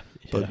yeah.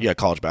 But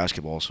college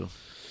basketball, so.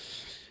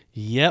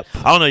 Yep.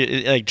 I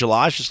don't know.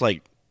 July's just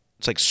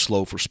it's like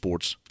slow for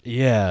sports.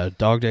 Yeah,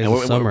 dog days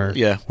of summer.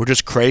 We're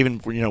just craving.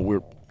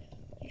 We're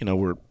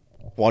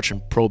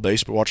watching pro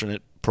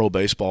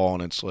baseball,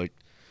 and it's like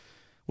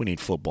we need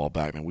football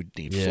back, man. We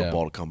need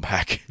football to come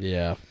back.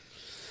 Yeah.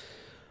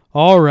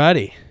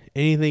 Alrighty.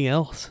 Anything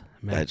else,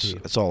 Matthew?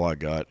 That's all I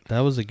got. That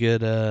was a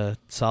good,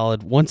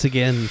 solid. Once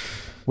again,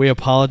 we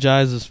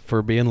apologize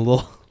for being a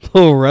little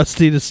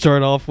rusty to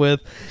start off with.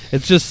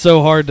 It's just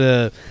so hard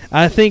to.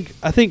 I think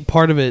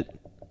part of it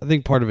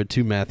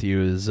too,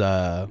 Matthew, is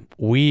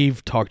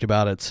we've talked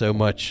about it so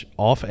much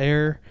off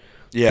air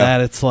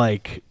that it's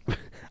like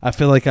I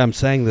feel like I'm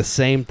saying the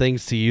same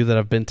things to you that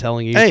I've been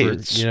telling you.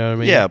 You know what I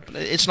mean? Yeah,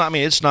 it's not. I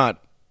mean, it's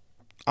not.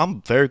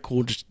 I'm very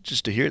cool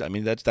just to hear that. I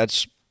mean,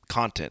 that's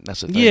content.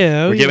 That's the thing.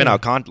 Yeah, we're giving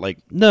out content. Like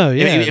we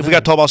got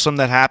to talk about something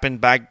that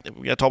happened back,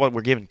 we got to talk about.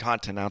 We're giving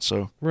content out.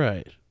 So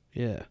right,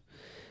 yeah.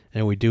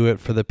 And we do it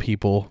for the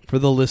people, for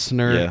the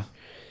listener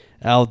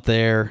out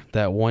there,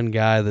 that one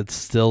guy that's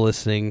still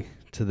listening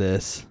to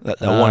this.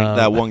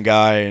 That one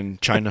guy in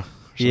China.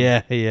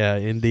 Yeah,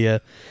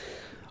 India.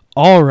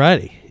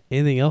 Alrighty.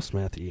 Anything else,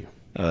 Matthew?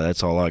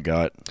 That's all I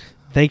got.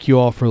 Thank you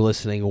all for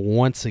listening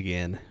once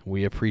again.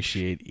 We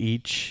appreciate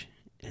each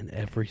and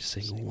every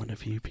single one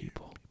of you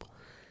people.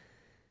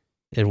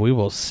 And we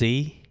will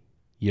see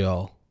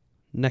y'all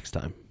next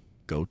time.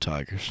 Go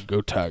Tigers.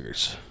 Go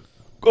Tigers.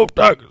 Go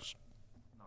Tigers.